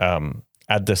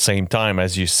 At the same time,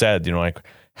 as you said, like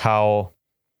how,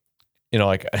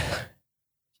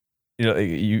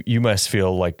 you must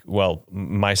feel like, well,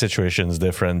 my situation is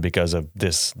different because of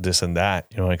this and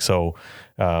that, so,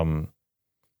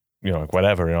 like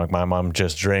whatever, like my mom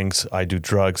just drinks, I do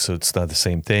drugs, so it's not the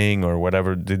same thing or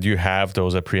whatever. Did you have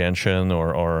those apprehension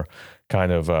or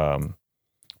kind of,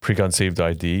 preconceived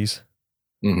ideas?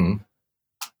 Mm-hmm.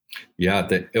 Yeah.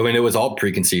 It was all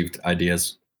preconceived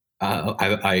ideas.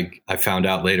 I found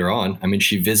out later on. I mean,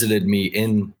 she visited me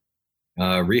in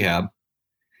rehab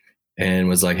and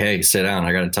was like, "Hey, sit down.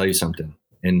 I got to tell you something.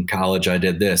 In college, I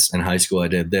did this. In high school, I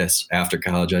did this. After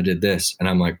college, I did this." And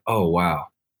I'm like, "Oh, wow.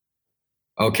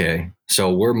 Okay.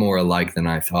 So we're more alike than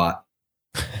I thought."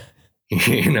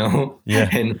 Yeah.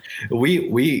 And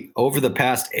we over the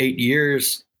past 8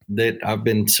 years that I've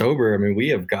been sober, I mean, we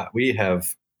have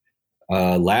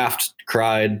laughed,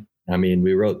 cried. I mean,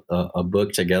 we wrote a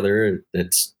book together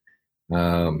that's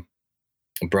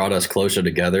brought us closer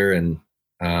together, and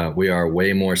we are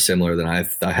way more similar than I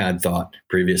had thought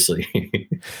previously.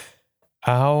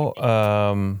 How,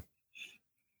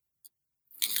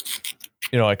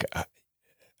 like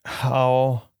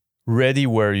how ready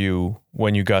were you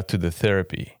when you got to the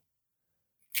therapy?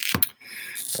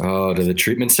 Oh, to the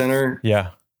treatment center? Yeah.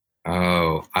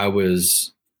 Oh, I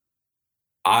was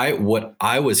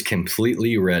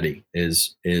completely ready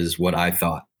is what I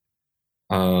thought.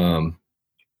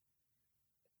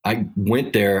 I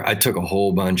went there. I took a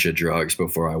whole bunch of drugs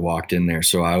before I walked in there.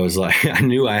 So I was like, I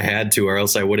knew I had to, or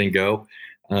else I wouldn't go.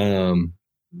 And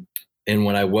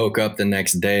when I woke up the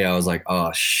next day, I was like,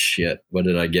 oh shit, what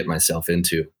did I get myself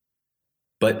into?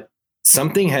 But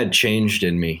something had changed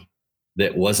in me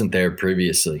that wasn't there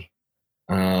previously.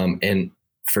 And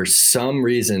for some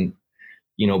reason,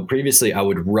 previously I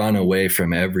would run away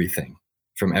from everything,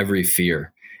 from every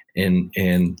fear.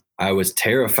 And I was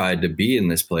terrified to be in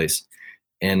this place.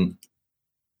 And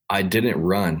I didn't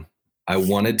run. I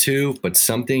wanted to, but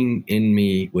something in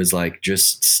me was like,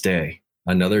 just stay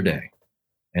another day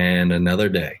and another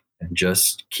day and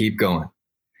just keep going.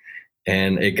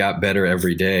 And it got better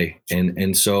every day.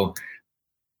 And so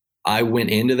I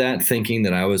went into that thinking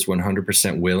that I was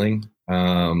 100% willing.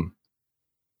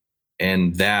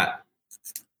 And that,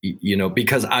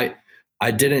 because I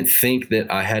didn't think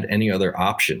that I had any other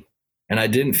option, and I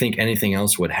didn't think anything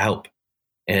else would help.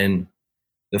 And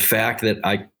the fact that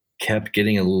I kept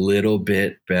getting a little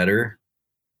bit better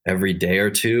every day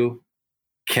or two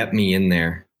kept me in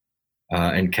there,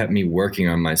 and kept me working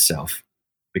on myself,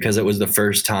 because it was the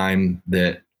first time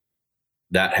that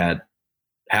had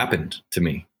happened to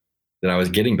me, that I was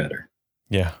getting better.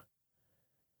 Yeah.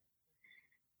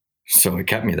 So it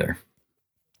kept me there.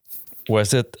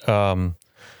 Was it, was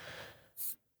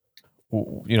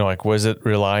it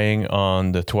relying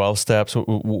on the 12 steps?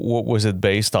 What was it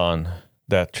based on,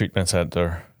 that treatment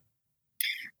center?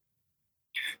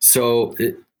 So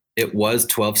it was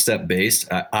 12-step based.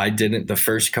 I didn't, the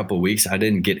first couple of weeks, I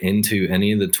didn't get into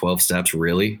any of the 12 steps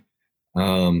really.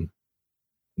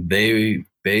 They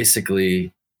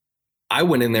basically, I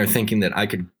went in there thinking that I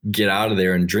could get out of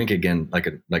there and drink again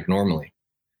like normally.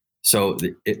 So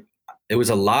it was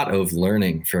a lot of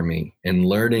learning for me, and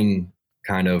learning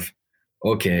kind of,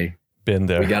 okay, been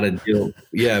there. We got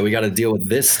to deal with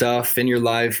this stuff in your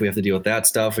life. We have to deal with that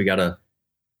stuff. We got to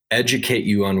educate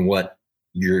you on what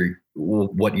you're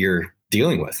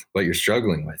dealing with, what you're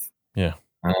struggling with. Yeah.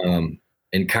 And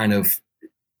kind of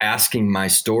asking my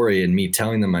story and me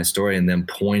telling them my story, and then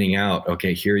pointing out,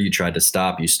 okay, here you tried to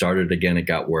stop, you started again, it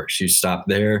got worse. You stopped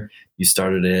there, you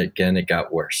started it again, it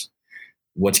got worse.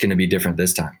 What's going to be different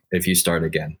this time if you start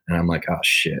again? And I'm like, oh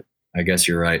shit, I guess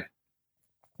you're right.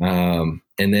 And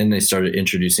then they started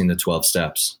introducing the 12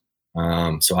 steps.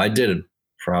 So I did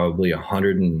probably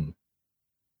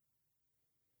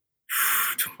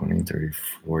 120, 30,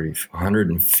 40,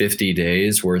 150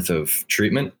 days worth of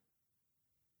treatment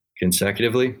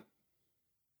consecutively.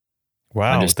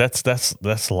 Wow,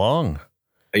 that's long.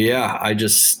 Yeah, I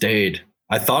just stayed.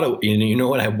 I thought it, you know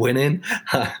what I went in?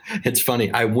 It's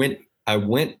funny. I went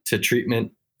to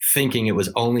treatment thinking it was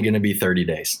only going to be 30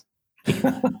 days.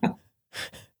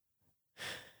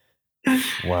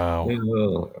 Wow.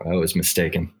 Oh, I was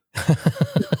mistaken.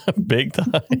 Big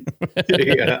time.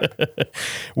 Yeah.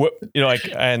 What, like,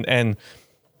 and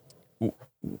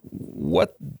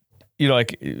what,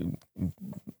 like,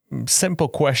 simple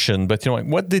question, but like,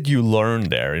 what did you learn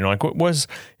there? Like, what was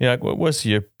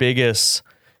your biggest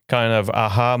kind of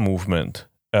aha moment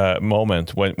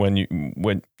when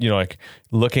like,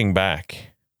 looking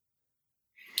back?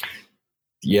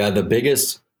 Yeah, the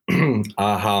biggest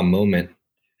aha moment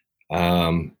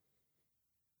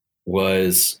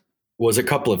was a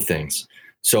couple of things.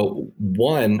 So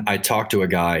one, I talked to a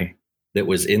guy that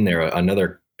was in there,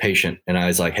 another patient, and I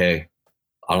was like, "Hey,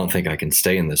 I don't think I can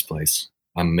stay in this place.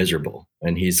 I'm miserable."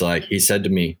 And he said to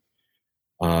me,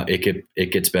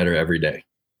 "It gets better every day."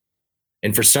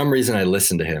 And for some reason, I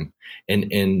listened to him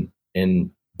and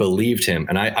believed him.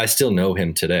 And I still know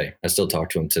him today. I still talk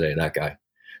to him today. That guy.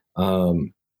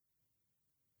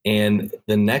 And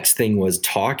the next thing was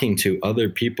talking to other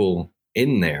people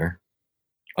in there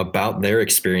about their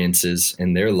experiences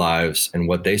and their lives and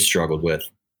what they struggled with.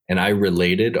 And I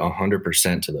related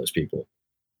 100% to those people.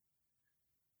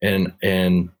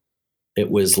 And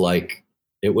it was like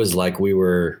we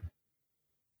were,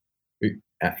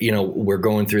 we're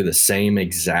going through the same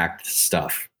exact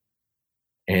stuff.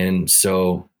 And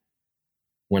so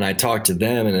when I talked to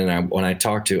them, and then when I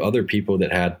talked to other people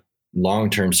that had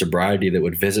long-term sobriety that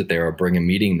would visit there or bring a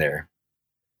meeting there,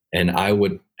 and I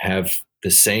would have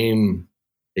the same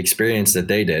experience that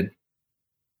they did,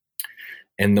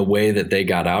 and the way that they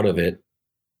got out of it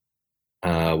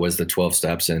was the 12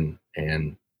 steps. And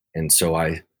so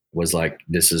I was like,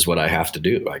 this is what I have to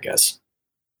do, I guess.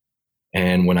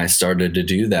 And when I started to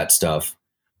do that stuff,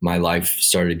 my life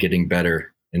started getting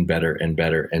better and better and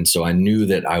better. And so I knew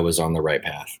that I was on the right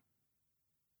path.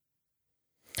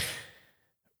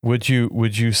 Would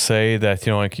you say that,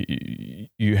 like,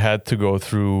 you had to go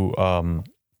through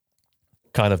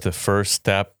kind of the first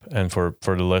step? And for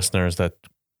the listeners that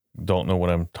don't know what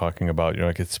I'm talking about,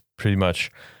 like, it's pretty much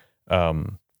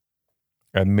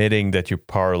admitting that you're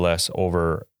powerless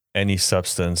over any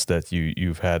substance that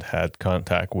you've had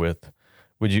contact with.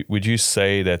 Would you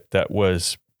say that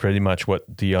was pretty much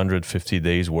what the 150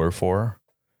 days were for?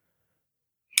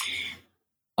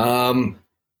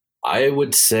 I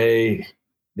would say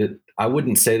that I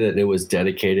wouldn't say that it was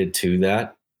dedicated to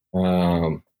that.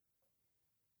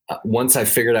 Once I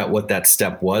figured out what that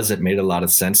step was, it made a lot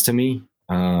of sense to me.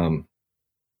 I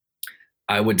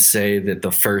would say that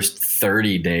the first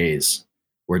 30 days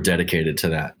were dedicated to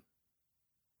that.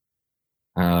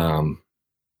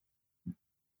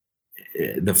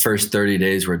 The first 30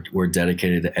 days were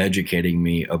dedicated to educating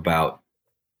me about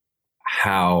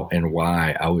how and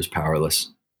why I was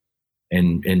powerless,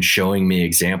 and showing me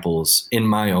examples in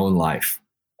my own life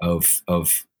of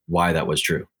why that was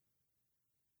true.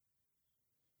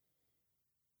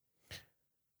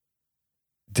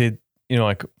 Did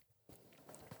like,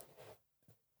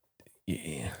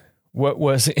 what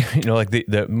was like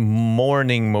the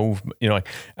morning movement? Like,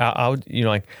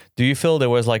 like, do you feel there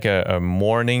was like a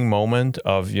morning moment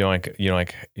of like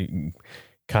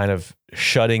kind of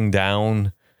shutting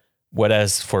down what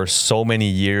has for so many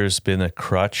years been a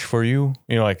crutch for you?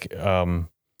 Like,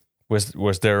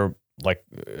 was there like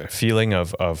a feeling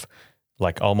of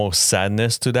like almost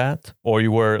sadness to that, or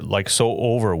you were like so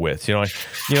over with,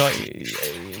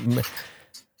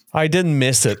 I didn't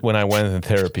miss it when I went in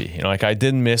therapy. Like, I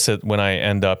didn't miss it when I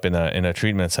end up in a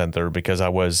treatment center, because I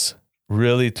was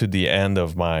really to the end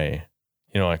of my,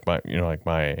 my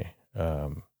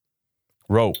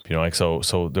rope. Like,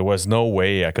 so there was no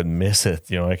way I could miss it.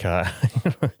 Like,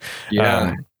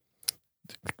 yeah.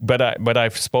 But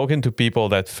I've spoken to people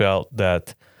that felt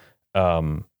that,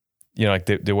 like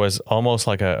there was almost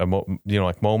like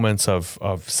like moments of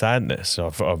sadness,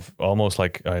 of almost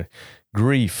like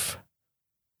grief,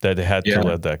 that they had to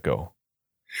let that go.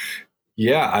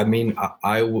 Yeah, I mean,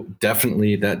 I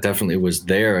definitely, that definitely was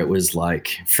there. It was like,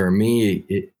 for me,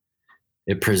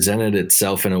 it presented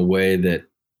itself in a way that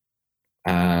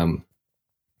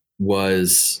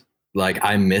was like,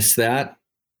 I miss that.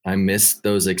 I miss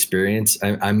those experiences.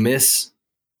 I miss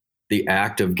the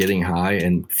act of getting high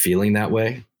and feeling that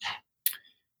way.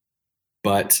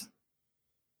 but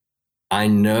I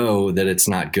know that it's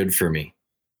not good for me.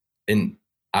 And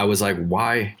I was like,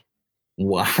 why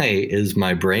is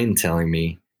my brain telling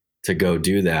me to go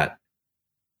do that?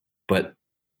 But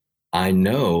I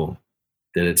know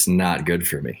that it's not good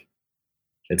for me.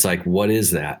 It's like, what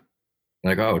is that?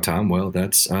 Like, oh, Tom, well,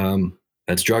 that's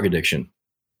drug addiction.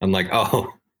 I'm like,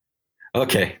 oh,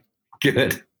 okay,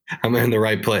 good. I'm in the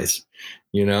right place,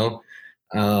 you know?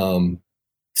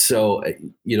 So,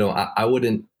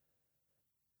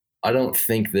 I don't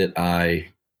think that I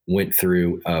went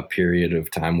through a period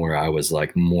of time where I was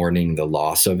like mourning the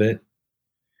loss of it.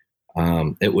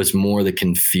 It was more the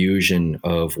confusion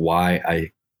of why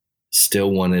I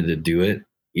still wanted to do it,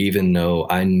 even though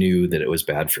I knew that it was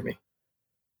bad for me.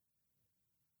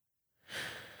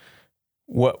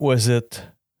 What was it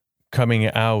coming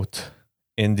out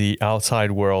in the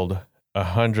outside world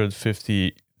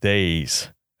 150 days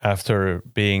after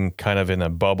being kind of in a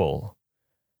bubble?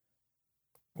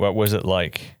 What was it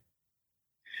like?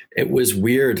 It was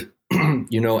weird.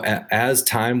 As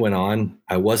time went on,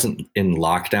 I wasn't in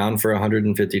lockdown for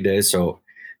 150 days. So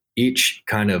each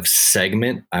kind of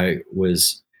segment, I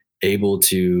was able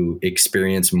to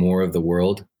experience more of the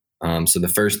world. So the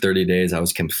first 30 days, I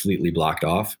was completely blocked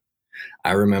off.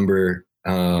 I remember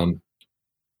I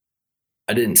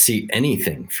didn't see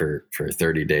anything for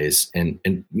 30 days.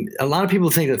 And a lot of people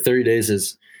think that 30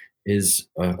 days is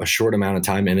a short amount of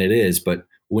time, and it is. But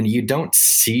when you don't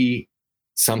see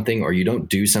something or you don't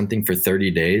do something for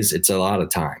 30 days, it's a lot of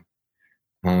time.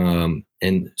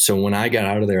 And so when I got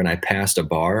out of there and I passed a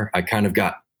bar, I kind of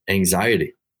got anxiety.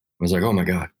 I was like, oh my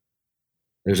God,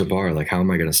 there's a bar. Like, how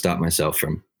am I going to stop myself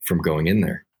from going in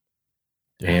there?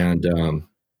 Yeah.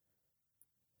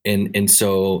 And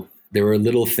so there were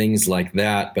little things like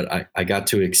that, but I got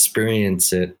to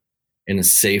experience it in a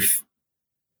safe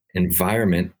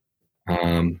environment.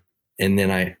 And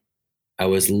then I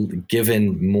was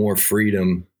given more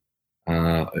freedom.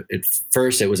 At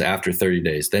first it was after 30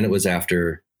 days. Then it was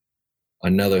after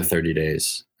another 30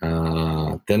 days.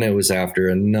 Then it was after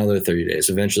another 30 days,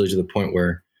 eventually to the point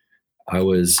where I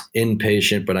was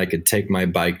inpatient, but I could take my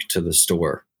bike to the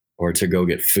store or to go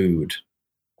get food,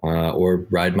 or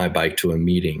ride my bike to a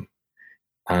meeting.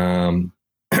 And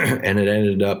it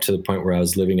ended up to the point where I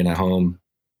was living in a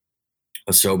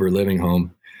sober living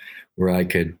home, where I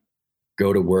could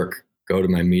go to work, go to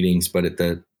my meetings, but at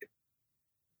the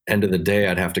end of the day,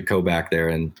 I'd have to go back there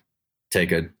and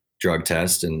take a drug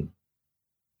test and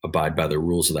abide by the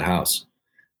rules of the house.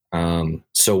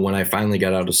 So when I finally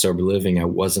got out of sober living, I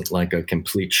wasn't like a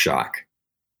complete shock.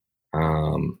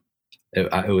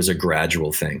 It was a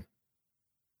gradual thing.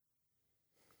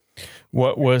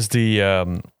 What was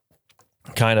the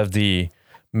kind of the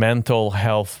mental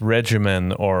health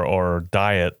regimen or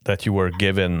diet that you were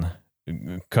given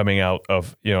coming out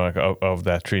of of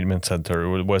that treatment center?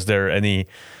 Was there any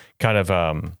kind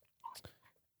of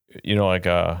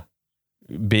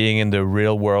being in the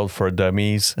real world for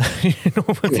dummies?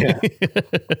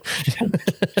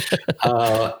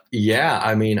 Yeah.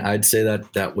 I mean, I'd say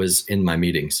that was in my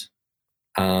meetings.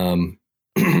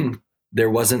 There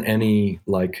wasn't any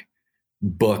like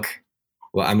book.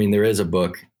 Well, I mean, there is a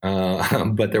book,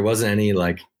 but there wasn't any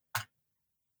like,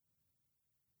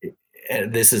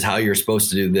 this is how you're supposed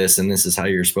to do this and this is how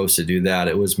you're supposed to do that.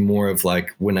 It was more of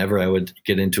like, whenever I would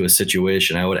get into a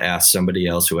situation, I would ask somebody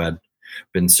else who had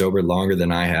been sober longer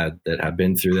than I had, that had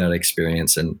been through that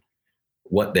experience, and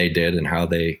what they did and how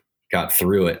they got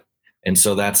through it. And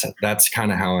so that's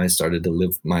kind of how I started to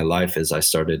live my life, as I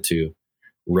started to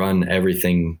run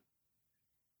everything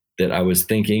that I was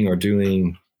thinking or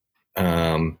doing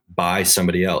by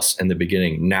somebody else in the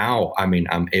beginning. Now, I mean,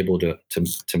 I'm able to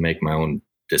make my own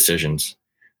decisions,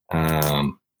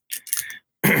 and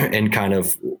kind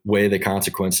of weigh the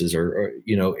consequences, or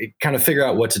kind of figure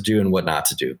out what to do and what not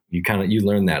to do. You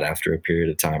learn that after a period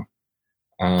of time.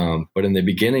 But in the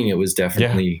beginning, it was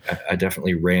definitely, I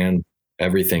definitely ran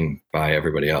everything by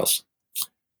everybody else.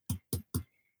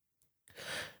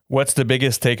 What's the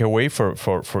biggest takeaway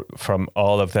from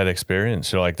all of that experience?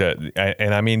 So like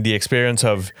and I mean the experience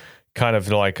of kind of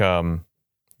like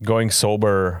going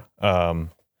sober.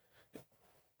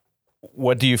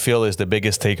 What do you feel is the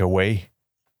biggest takeaway?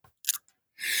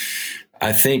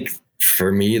 I think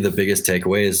for me, the biggest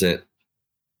takeaway is that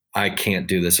I can't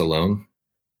do this alone.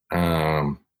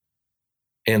 And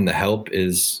the help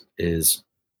is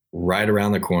right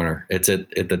around the corner. It's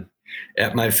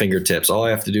at my fingertips. All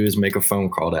I have to do is make a phone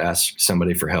call to ask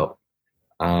somebody for help.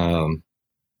 So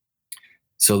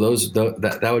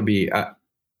that would be,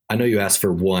 I know you asked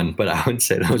for one, but I would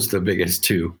say those are the biggest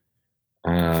two,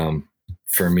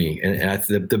 for me. And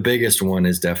the biggest one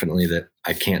is definitely that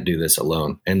I can't do this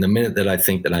alone. And the minute that I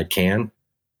think that I can,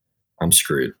 I'm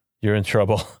screwed. You're in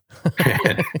trouble.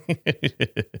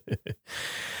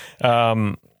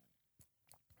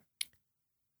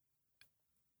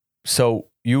 So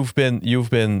you've been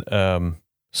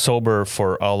sober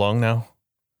for how long now?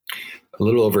 A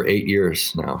little over 8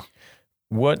 years now.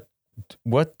 What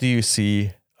do you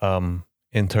see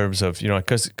in terms of,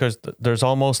 because there's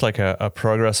almost like a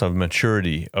progress of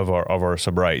maturity of our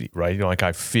sobriety, right? Like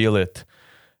I feel it,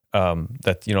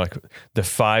 that, like the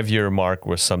 5-year mark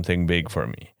was something big for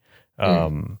me.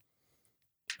 Not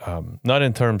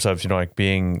in terms of, like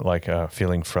being like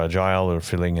feeling fragile or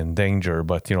feeling in danger,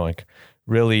 but, like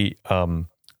really,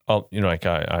 like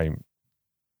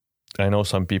I know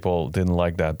some people didn't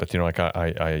like that, but, like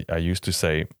I used to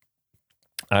say,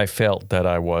 I felt that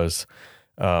I was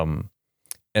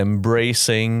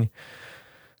embracing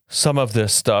some of the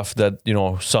stuff that,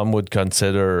 some would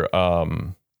consider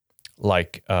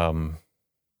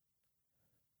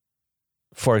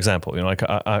for example, like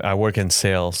I work in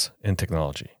sales and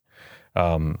technology.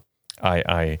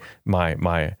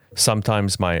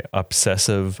 Sometimes my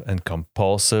obsessive and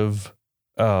compulsive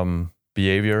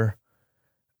behavior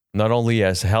not only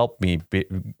has helped me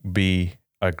be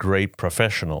a great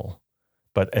professional,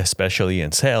 but especially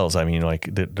in sales. I mean, like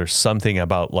there's something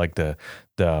about like the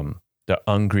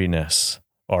hungriness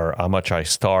or how much I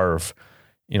starve,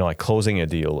 like closing a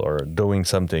deal or doing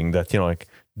something that, like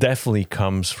definitely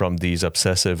comes from these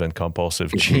obsessive and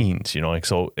compulsive genes, like,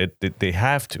 so they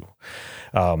have to.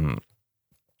 And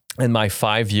my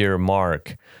 5-year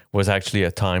mark was actually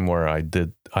a time where I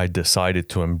decided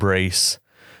to embrace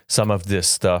some of this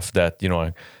stuff that,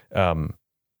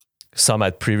 some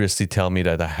had previously tell me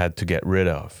that I had to get rid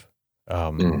of.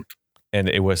 And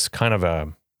it was kind of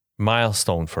a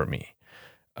milestone for me.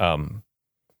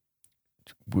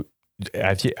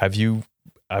 Have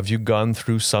you gone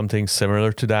through something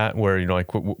similar to that where,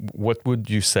 like, what would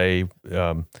you say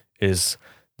is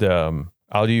the,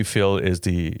 how do you feel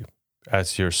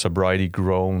as your sobriety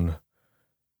grown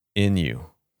in you?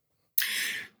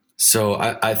 So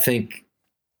I think,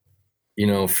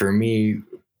 for me,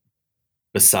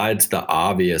 besides the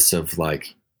obvious of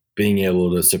like being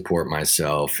able to support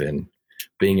myself and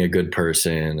being a good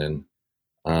person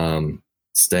and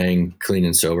staying clean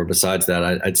and sober, besides that,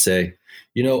 I'd say,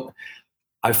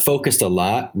 I focused a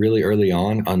lot really early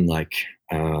on like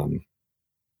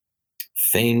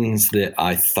things that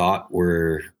I thought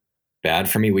were bad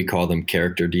for me. We call them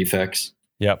character defects.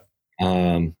 Yep.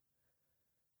 I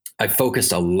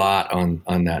focused a lot on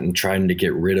that and trying to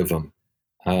get rid of them,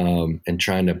 and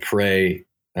trying to pray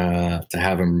to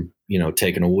have them,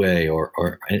 taken away or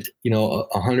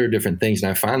 100 different things. And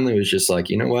I finally was just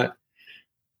like, you know what?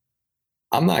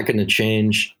 I'm not going to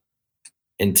change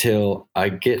until I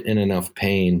get in enough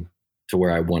pain to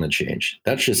where I want to change.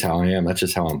 That's just how I am. That's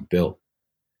just how I'm built.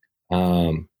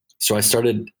 So I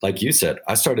started, like you said,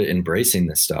 I started embracing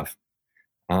this stuff.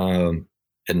 And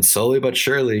slowly but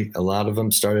surely, a lot of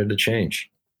them started to change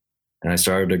and I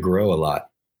started to grow a lot.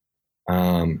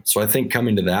 So I think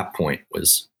coming to that point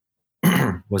was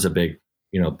a big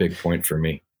point for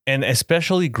me. And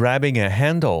especially grabbing a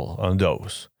handle on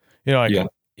those,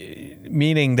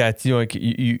 meaning that, like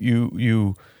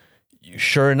you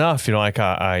sure enough,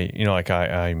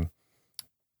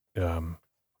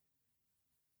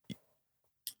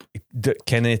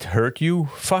 can it hurt you?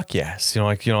 Fuck yes.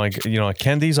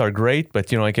 Candies are great,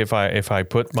 but if I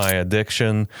put my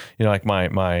addiction, like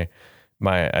my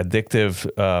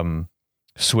addictive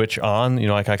switch on,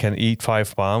 I can eat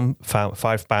 5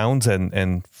 pounds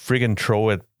and friggin' throw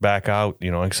it back out,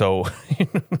 so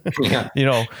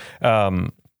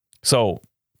so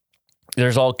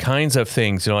there's all kinds of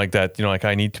things, like that, like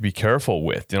I need to be careful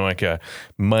with, like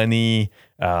money,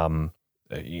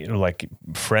 like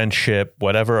friendship,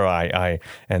 whatever I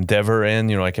endeavor in,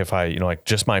 like if I, like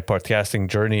just my podcasting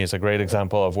journey is a great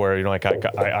example of where, like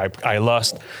I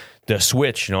lost the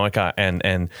switch,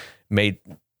 and made,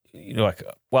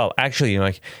 well, actually,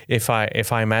 like if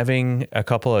I'm having a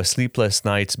couple of sleepless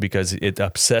nights because it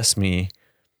obsesses me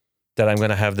that I'm going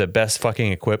to have the best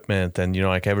fucking equipment and,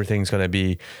 like everything's going to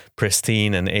be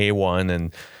pristine and A1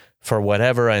 and for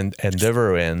whatever I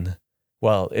endeavor in,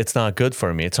 well, it's not good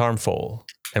for me. It's harmful.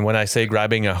 And when I say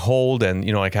grabbing a hold and,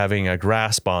 like having a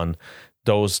grasp on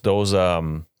those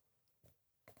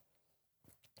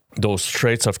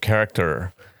traits of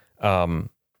character,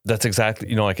 that's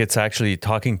exactly, like it's actually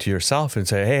talking to yourself and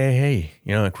say, hey,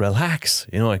 like relax,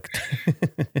 like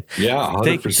yeah,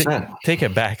 100%. Take a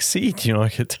back seat,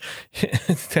 like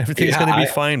everything's going to be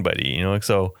fine, buddy,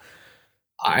 so.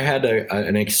 I had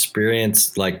an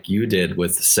experience like you did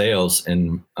with sales,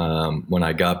 and when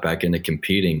I got back into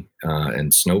competing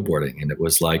and snowboarding, and it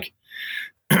was like,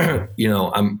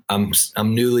 I'm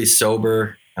newly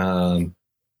sober, and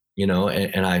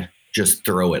I just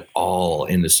throw it all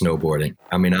into snowboarding.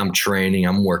 I mean, I'm training,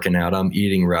 I'm working out, I'm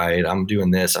eating right, I'm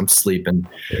doing this, I'm sleeping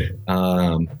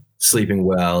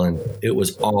well, and it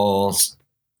was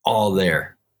all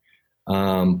there.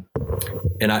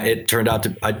 And I turned out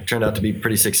to be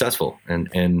pretty successful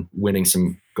and winning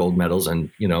some gold medals and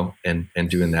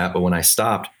doing that. But when I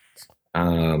stopped,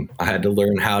 I had to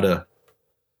learn how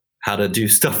to do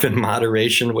stuff in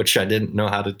moderation, which I didn't know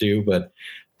how to do. But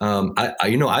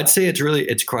I'd say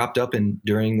it's cropped up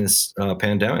during this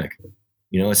pandemic,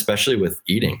 especially with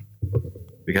eating,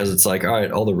 because it's like, all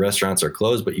right, all the restaurants are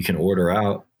closed, but you can order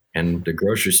out. And the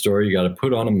grocery store, you got to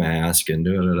put on a mask and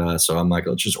da. So I'm like,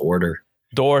 let's just order.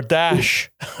 DoorDash.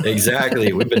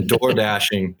 Exactly. We've been door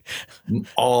dashing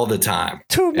all the time.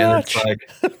 Too much. And it's like,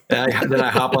 then I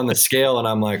hop on the scale and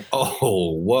I'm like,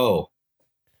 oh, whoa.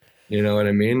 You know what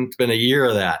I mean? It's been a year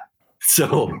of that.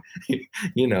 So,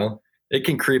 it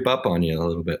can creep up on you a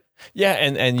little bit. Yeah.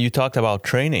 And you talked about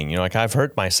training, like I've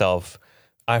hurt my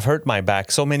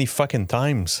back so many fucking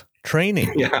times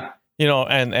training. Yeah.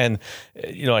 And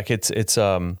like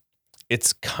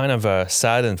it's kind of a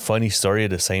sad and funny story at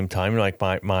the same time. Like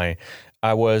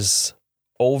I was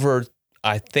over,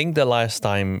 I think the last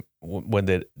time when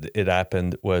it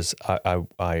happened was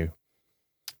I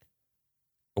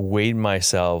weighed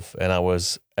myself and I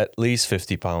was at least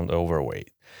 50 pounds overweight.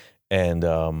 And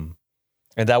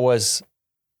that was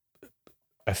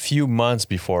a few months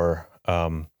before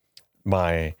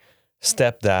my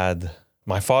stepdad,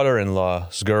 my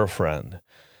father-in-law's girlfriend,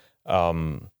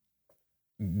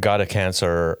 got a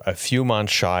cancer a few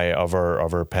months shy of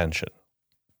her pension.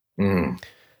 Mm.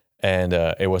 And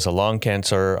it was a lung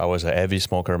cancer. I was a heavy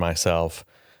smoker myself.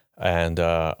 And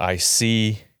I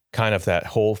see kind of that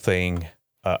whole thing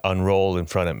unroll in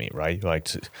front of me, right? Like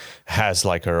has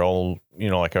like her own,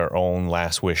 like her own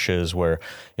last wishes where,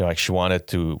 like she wanted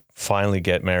to finally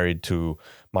get married to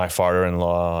my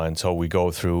father-in-law. And so we go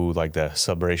through like the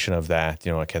celebration of that,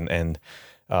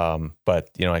 but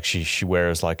like she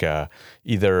wears like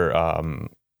either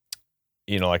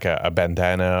like a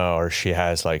bandana, or she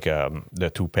has like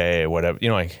the toupee or whatever,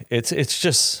 like it's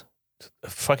just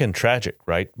fucking tragic,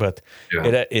 right? But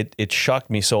yeah. It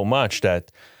shocked me so much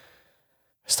that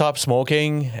I stopped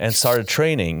smoking and started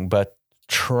training, but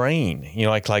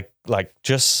like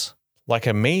just like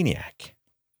a maniac.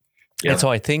 Yeah. And so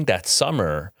I think that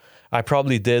summer I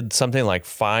probably did something like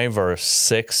 5 or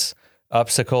 6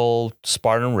 obstacle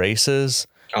Spartan races.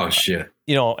 Oh shit.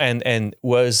 And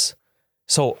was,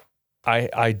 so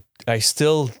I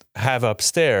still have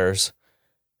upstairs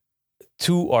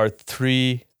 2 or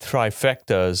 3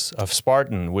 trifectas of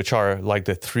Spartan, which are like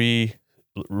the 3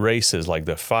 races, like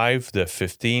the 5, the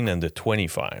 15, and the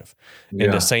 25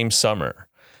 in the same summer.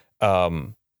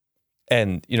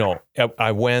 And,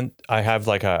 I have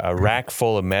like a rack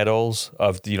full of medals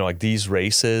of, like these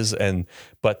races,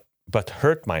 but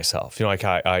hurt myself, like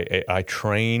I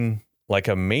train like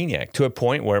a maniac to a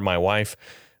point where my wife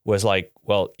was like,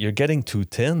 well, you're getting too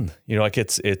thin, like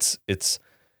it's,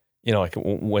 like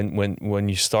when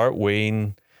you start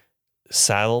weighing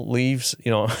saddle leaves,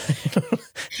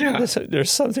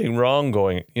 there's something wrong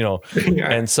going, Yeah.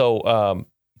 And so,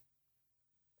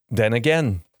 then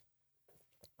again,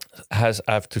 I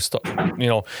have to stop,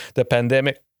 the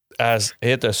pandemic has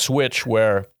hit a switch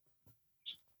where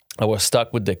I was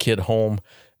stuck with the kid home.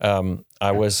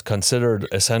 I was considered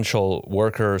essential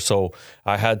worker, so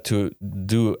I had to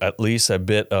do at least a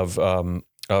bit of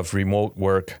remote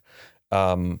work.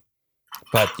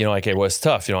 But like it was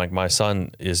tough. Like my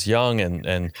son is young,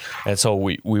 and so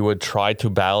we would try to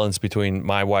balance between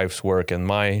my wife's work and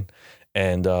mine,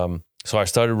 and so I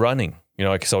started running.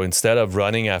 So instead of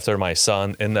running after my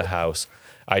son in the house,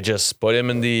 I just put him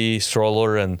in the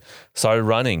stroller and started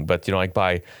running. But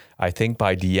I think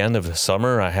by the end of the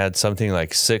summer, I had something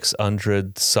like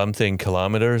 600 something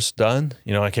kilometers done.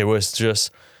 Like it was just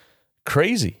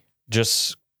crazy,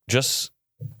 just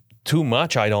too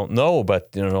much. I don't know,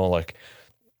 but like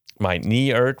my knee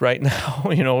hurt right now,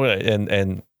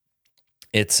 and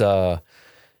it's I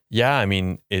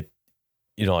mean it,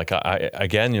 like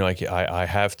I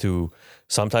have to,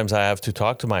 sometimes I have to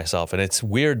talk to myself, and it's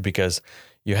weird because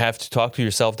you have to talk to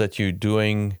yourself that you're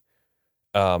doing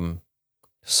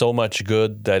so much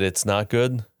good that it's not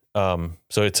good. So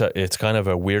it's kind of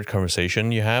a weird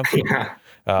conversation you have. Yeah.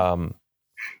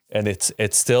 And it's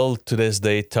still to this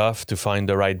day tough to find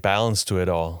the right balance to it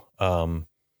all.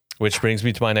 Which brings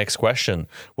me to my next question.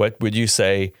 What would you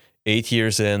say 8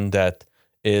 years in that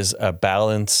is a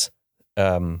balance,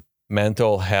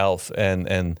 mental health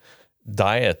and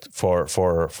diet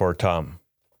for Tom?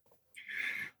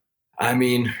 I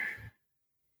mean,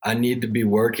 I need to be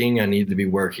working. I need to be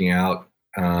working out.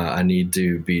 I need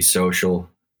to be social.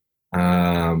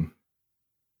 I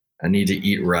need to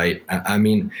eat right. I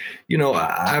mean,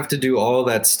 I have to do all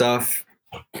that stuff,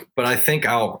 but I think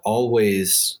I'll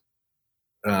always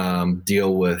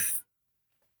deal with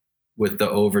the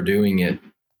overdoing it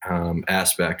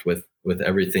aspect with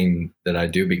everything that I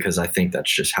do, because I think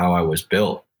that's just how I was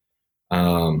built.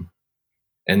 And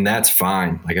that's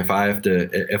fine. Like if I have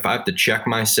to check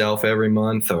myself every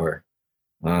month or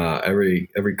every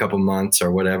couple months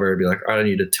or whatever, I'd be like, all right, I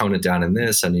need to tone it down in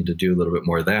this. I need to do a little bit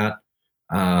more of that.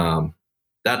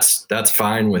 That's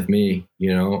fine with me.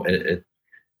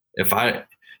 If I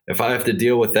have to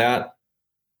deal with that,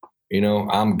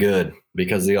 I'm good,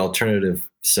 because the alternative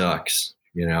sucks.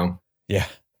 Yeah.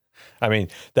 I mean,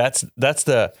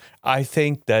 I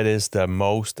think that is the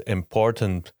most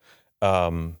important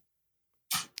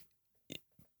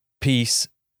piece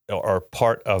or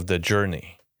part of the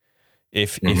journey.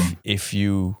 If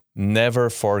you never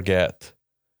forget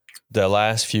the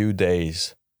last few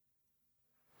days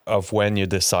of when you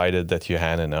decided that you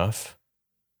had enough,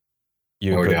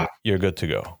 you're good to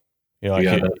go.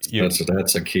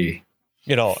 That's a key.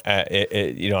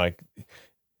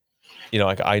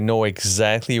 I know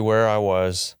exactly where I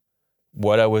was,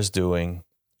 what I was doing,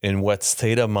 in what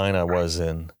state of mind I was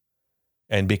in,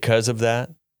 and because of that,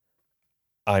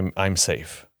 I'm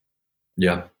safe.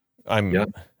 Yeah,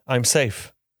 I'm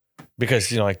safe because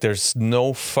there's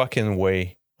no fucking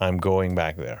way I'm going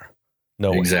back there.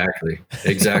 No way. Exactly.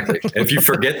 If you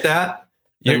forget that,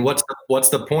 then what's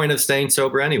the point of staying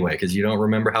sober anyway? Because you don't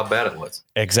remember how bad it was.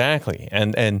 Exactly,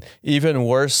 and even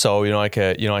worse so,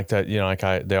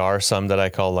 there are some that I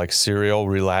call like serial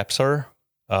relapser,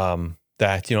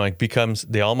 that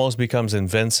they almost becomes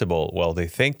invincible. Well, they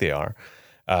think they are,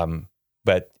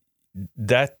 but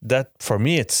that for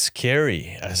me it's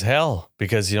scary as hell,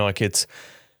 because it's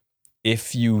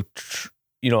if you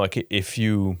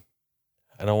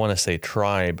I don't want to say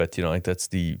try, but that's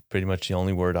pretty much the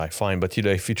only word I find. But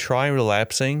if you try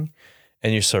relapsing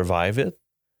and you survive it,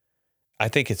 I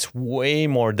think it's way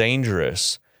more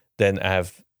dangerous than I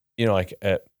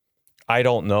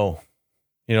don't know.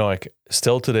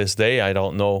 Still to this day, I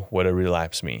don't know what a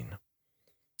relapse mean,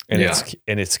 and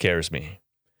it scares me.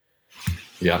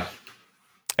 Yeah,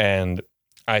 and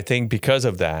I think because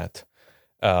of that,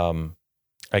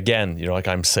 again,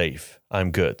 I'm safe,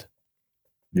 I'm good.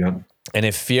 Yeah. And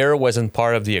if fear wasn't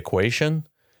part of the equation,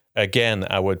 again,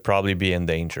 I would probably be in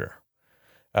danger.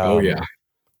 And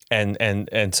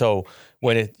so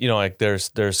when it,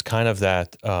 there's kind of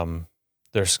that,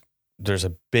 there's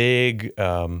a big,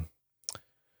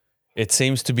 it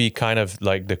seems to be kind of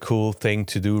like the cool thing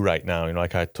to do right now.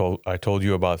 Like I told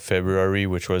you about February,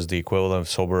 which was the equivalent of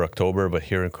Sober October, but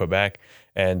here in Quebec.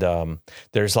 And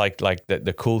there's like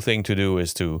the cool thing to do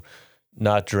is to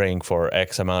not drink for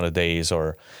X amount of days,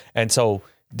 and so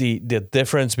the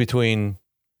difference between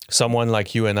someone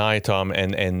like you and I, Tom,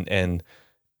 and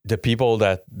the people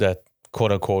that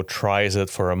quote unquote tries it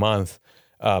for a month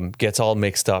gets all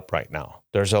mixed up right now.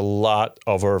 There's a lot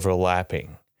of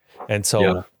overlapping, and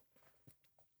so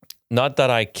not that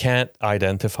I can't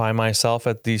identify myself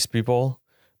at these people,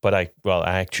 but I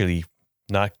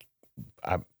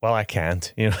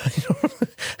can't,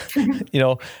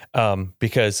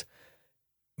 because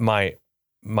my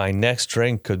next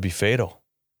drink could be fatal.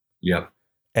 Yep.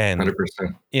 And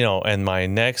 100%. And my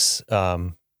next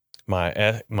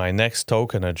my next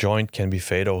token, a joint, can be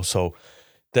fatal. So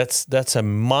that's a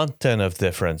mountain of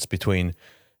difference between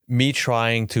me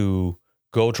trying to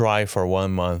go dry for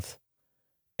 1 month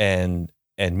and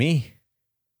me.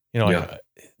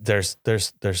 There's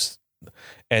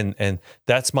and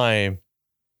that's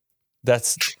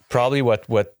probably what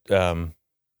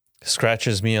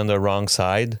scratches me on the wrong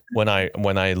side when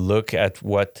I look at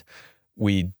what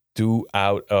we do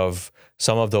out of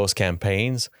some of those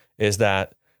campaigns, is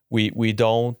that we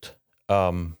don't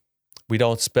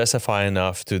specify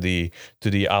enough to the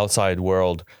outside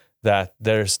world that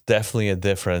there's definitely a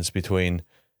difference between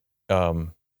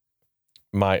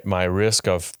my risk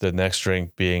of the next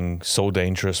drink being so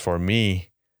dangerous for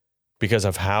me because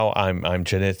of how I'm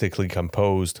genetically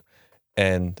composed,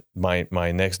 and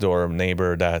my next door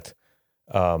neighbor that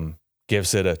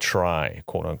gives it a try,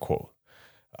 quote unquote.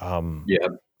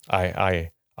 I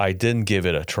didn't give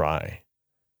it a try.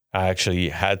 I actually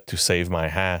had to save my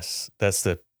ass. That's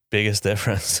the biggest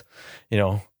difference.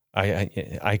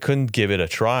 I couldn't give it a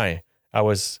try. I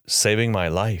was saving my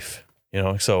life,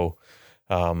 so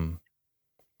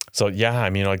yeah, I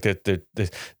mean, like the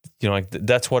like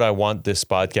that's what I want this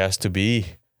podcast to be,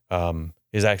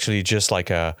 is actually just like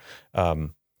a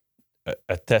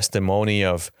testimony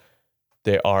of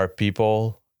there are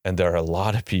people, and there are a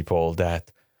lot of people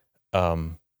that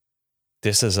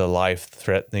this is a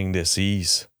life-threatening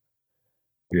disease.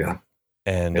 Yeah.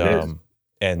 And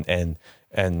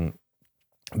and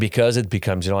because it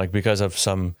becomes, like because of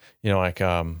some, like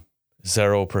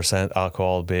 0%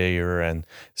 alcohol beer and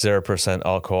 0%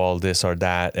 alcohol this or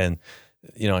that, and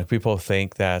like people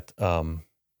think that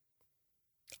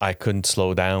I couldn't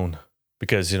slow down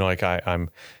because like I'm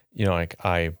like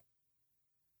I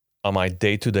on my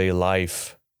day-to-day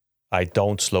life I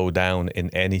don't slow down in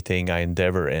anything I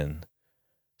endeavor in.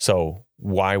 So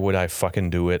why would I fucking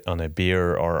do it on a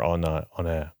beer or on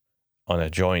a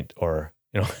joint or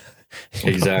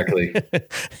Exactly.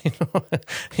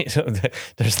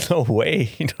 There's no way.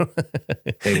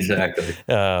 Exactly.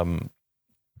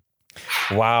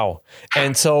 Wow.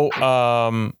 And so,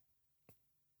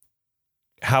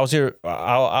 how's your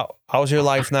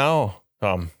life now,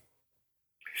 Tom?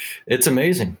 It's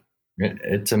amazing.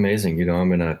 It's amazing.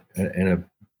 I'm in a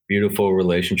beautiful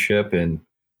relationship, and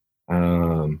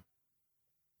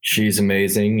she's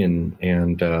amazing,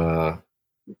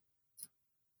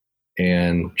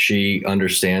 and she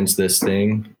understands this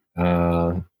thing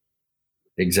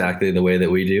exactly the way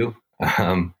that we do.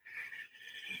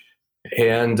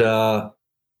 And I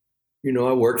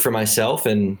work for myself,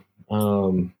 and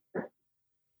my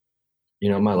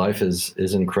life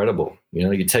is incredible.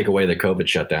 You take away the COVID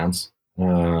shutdowns.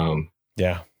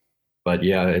 Yeah. But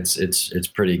yeah, it's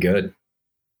pretty good.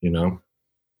 Love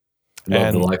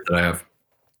the life that I have.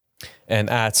 And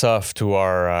hats off to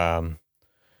our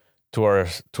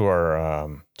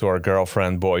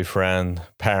girlfriend, boyfriend,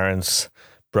 parents,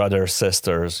 brothers,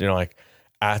 sisters, like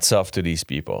hats off to these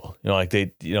people, like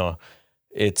they,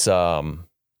 it's, like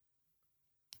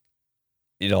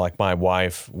my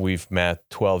wife, we've met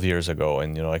 12 years ago,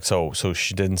 and, like, so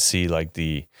she didn't see like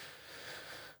the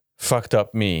fucked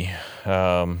up me.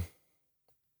 But,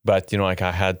 like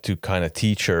I had to kind of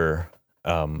teach her,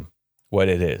 what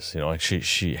it is, like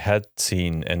she had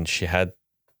seen, and she had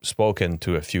spoken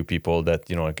to a few people that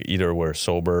like either were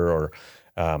sober or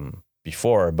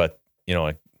before, but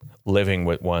like living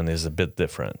with one is a bit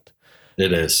different.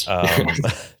 It is.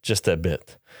 Just a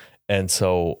bit. And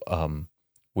so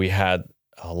we had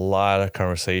a lot of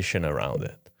conversation around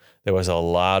it. There was a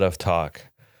lot of talk,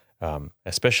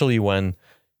 especially when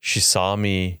she saw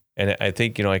me, and I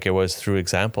think like it was through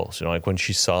examples, like when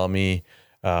she saw me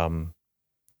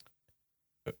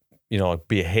like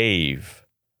behave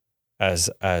as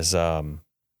an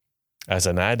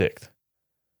addict,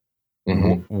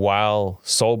 mm-hmm. While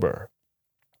sober,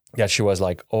 that she was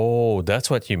like, oh, that's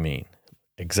what you mean.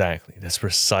 Exactly. That's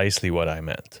precisely what I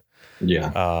meant.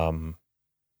 Yeah.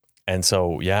 And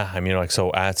so, yeah, I mean, like,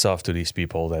 so hats off to these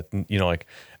people that, like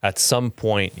at some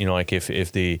point, like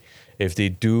if they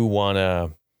do want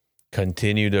to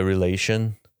continue the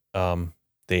relation,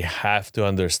 they have to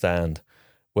understand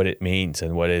what it means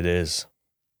and what it is.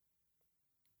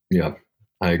 Yeah,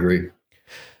 I agree.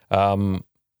 Do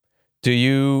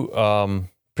you,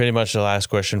 pretty much the last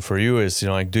question for you is,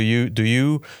 like, do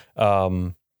you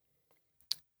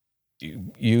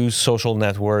use social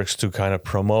networks to kind of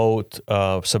promote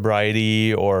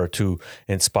sobriety or to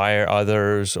inspire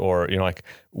others, or like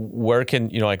where can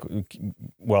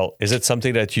is it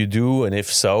something that you do, and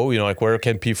if so, like where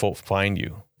can people find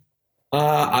you?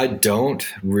 I don't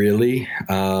really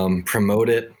promote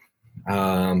it.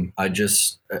 I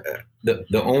just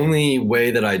the only way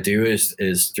that I do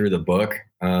is through the book.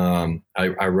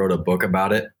 I wrote a book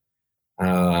about it,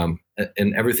 and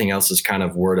everything else is kind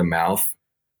of word of mouth.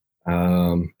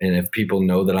 And if people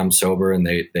know that I'm sober and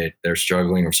they're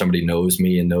struggling, or somebody knows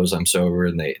me and knows I'm sober,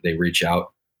 and they reach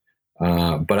out.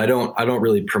 But I don't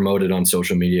really promote it on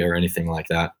social media or anything like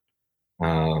that.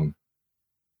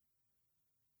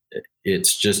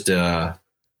 It's just in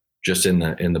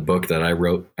the book that I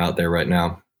wrote out there right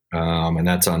now. And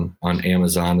that's on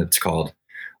Amazon. It's called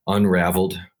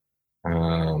Unraveled,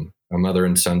 a mother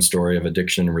and son story of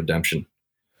addiction and redemption.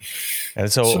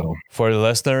 And so for the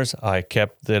listeners, I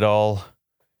kept it all,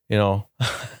 a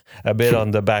bit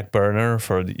on the back burner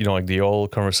for, like the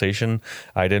old conversation.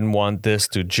 I didn't want this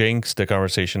to jinx the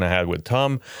conversation I had with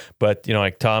Tom, but,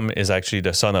 like Tom is actually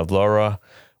the son of Laura,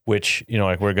 which, you know,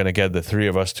 like we're going to get the three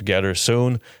of us together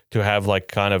soon to have like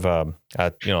kind of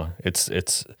you know,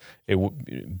 it's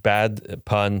bad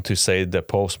pun to say the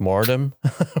postmortem,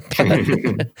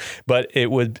 but it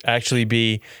would actually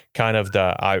be kind of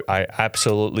I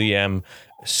absolutely am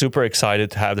super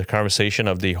excited to have the conversation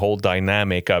of the whole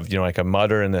dynamic of, you know, like a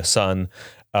mother and a son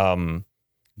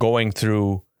going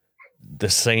through the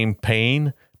same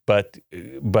pain,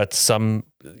 but some,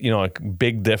 you know, like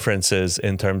big differences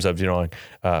in terms of, you know, like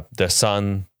the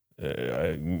son.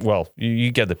 Well,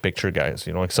 you get the picture, guys.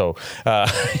 You know, like so.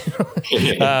 But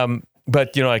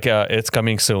you know, like it's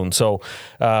coming soon. So,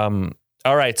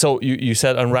 all right. So you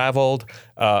said Unraveled.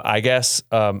 I guess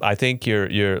I think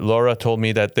your Laura told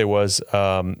me that there was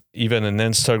even an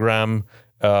Instagram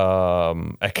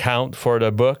account for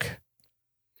the book.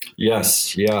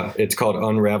 Yes, yeah, it's called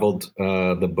Unraveled,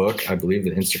 the book. I believe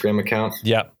the Instagram account.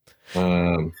 Yeah.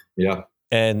 Yeah.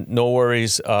 And no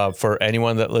worries for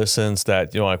anyone that listens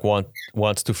that, you know, like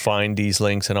wants to find these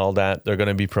links and all that. They're going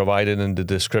to be provided in the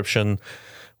description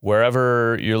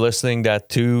wherever you're listening that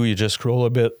to. You just scroll a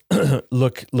bit,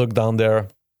 look down there.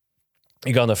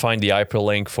 You're going to find the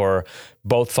hyperlink for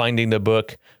both finding the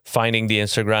book, finding the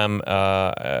Instagram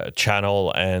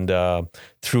channel, and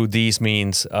through these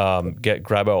means,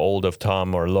 grab a hold of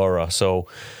Tom or Laura. So,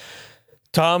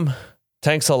 Tom,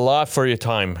 thanks a lot for your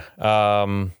time.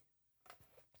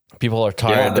 People are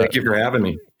tired. Yeah, thank you for having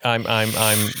me. I'm,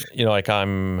 you know, like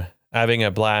I'm having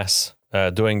a blast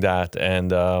doing that,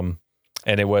 and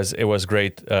it was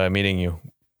great meeting you.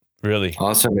 Really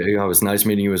awesome. It was nice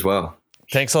meeting you as well.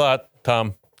 Thanks a lot,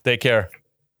 Tom. Take care.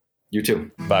 You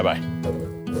too. Bye-bye.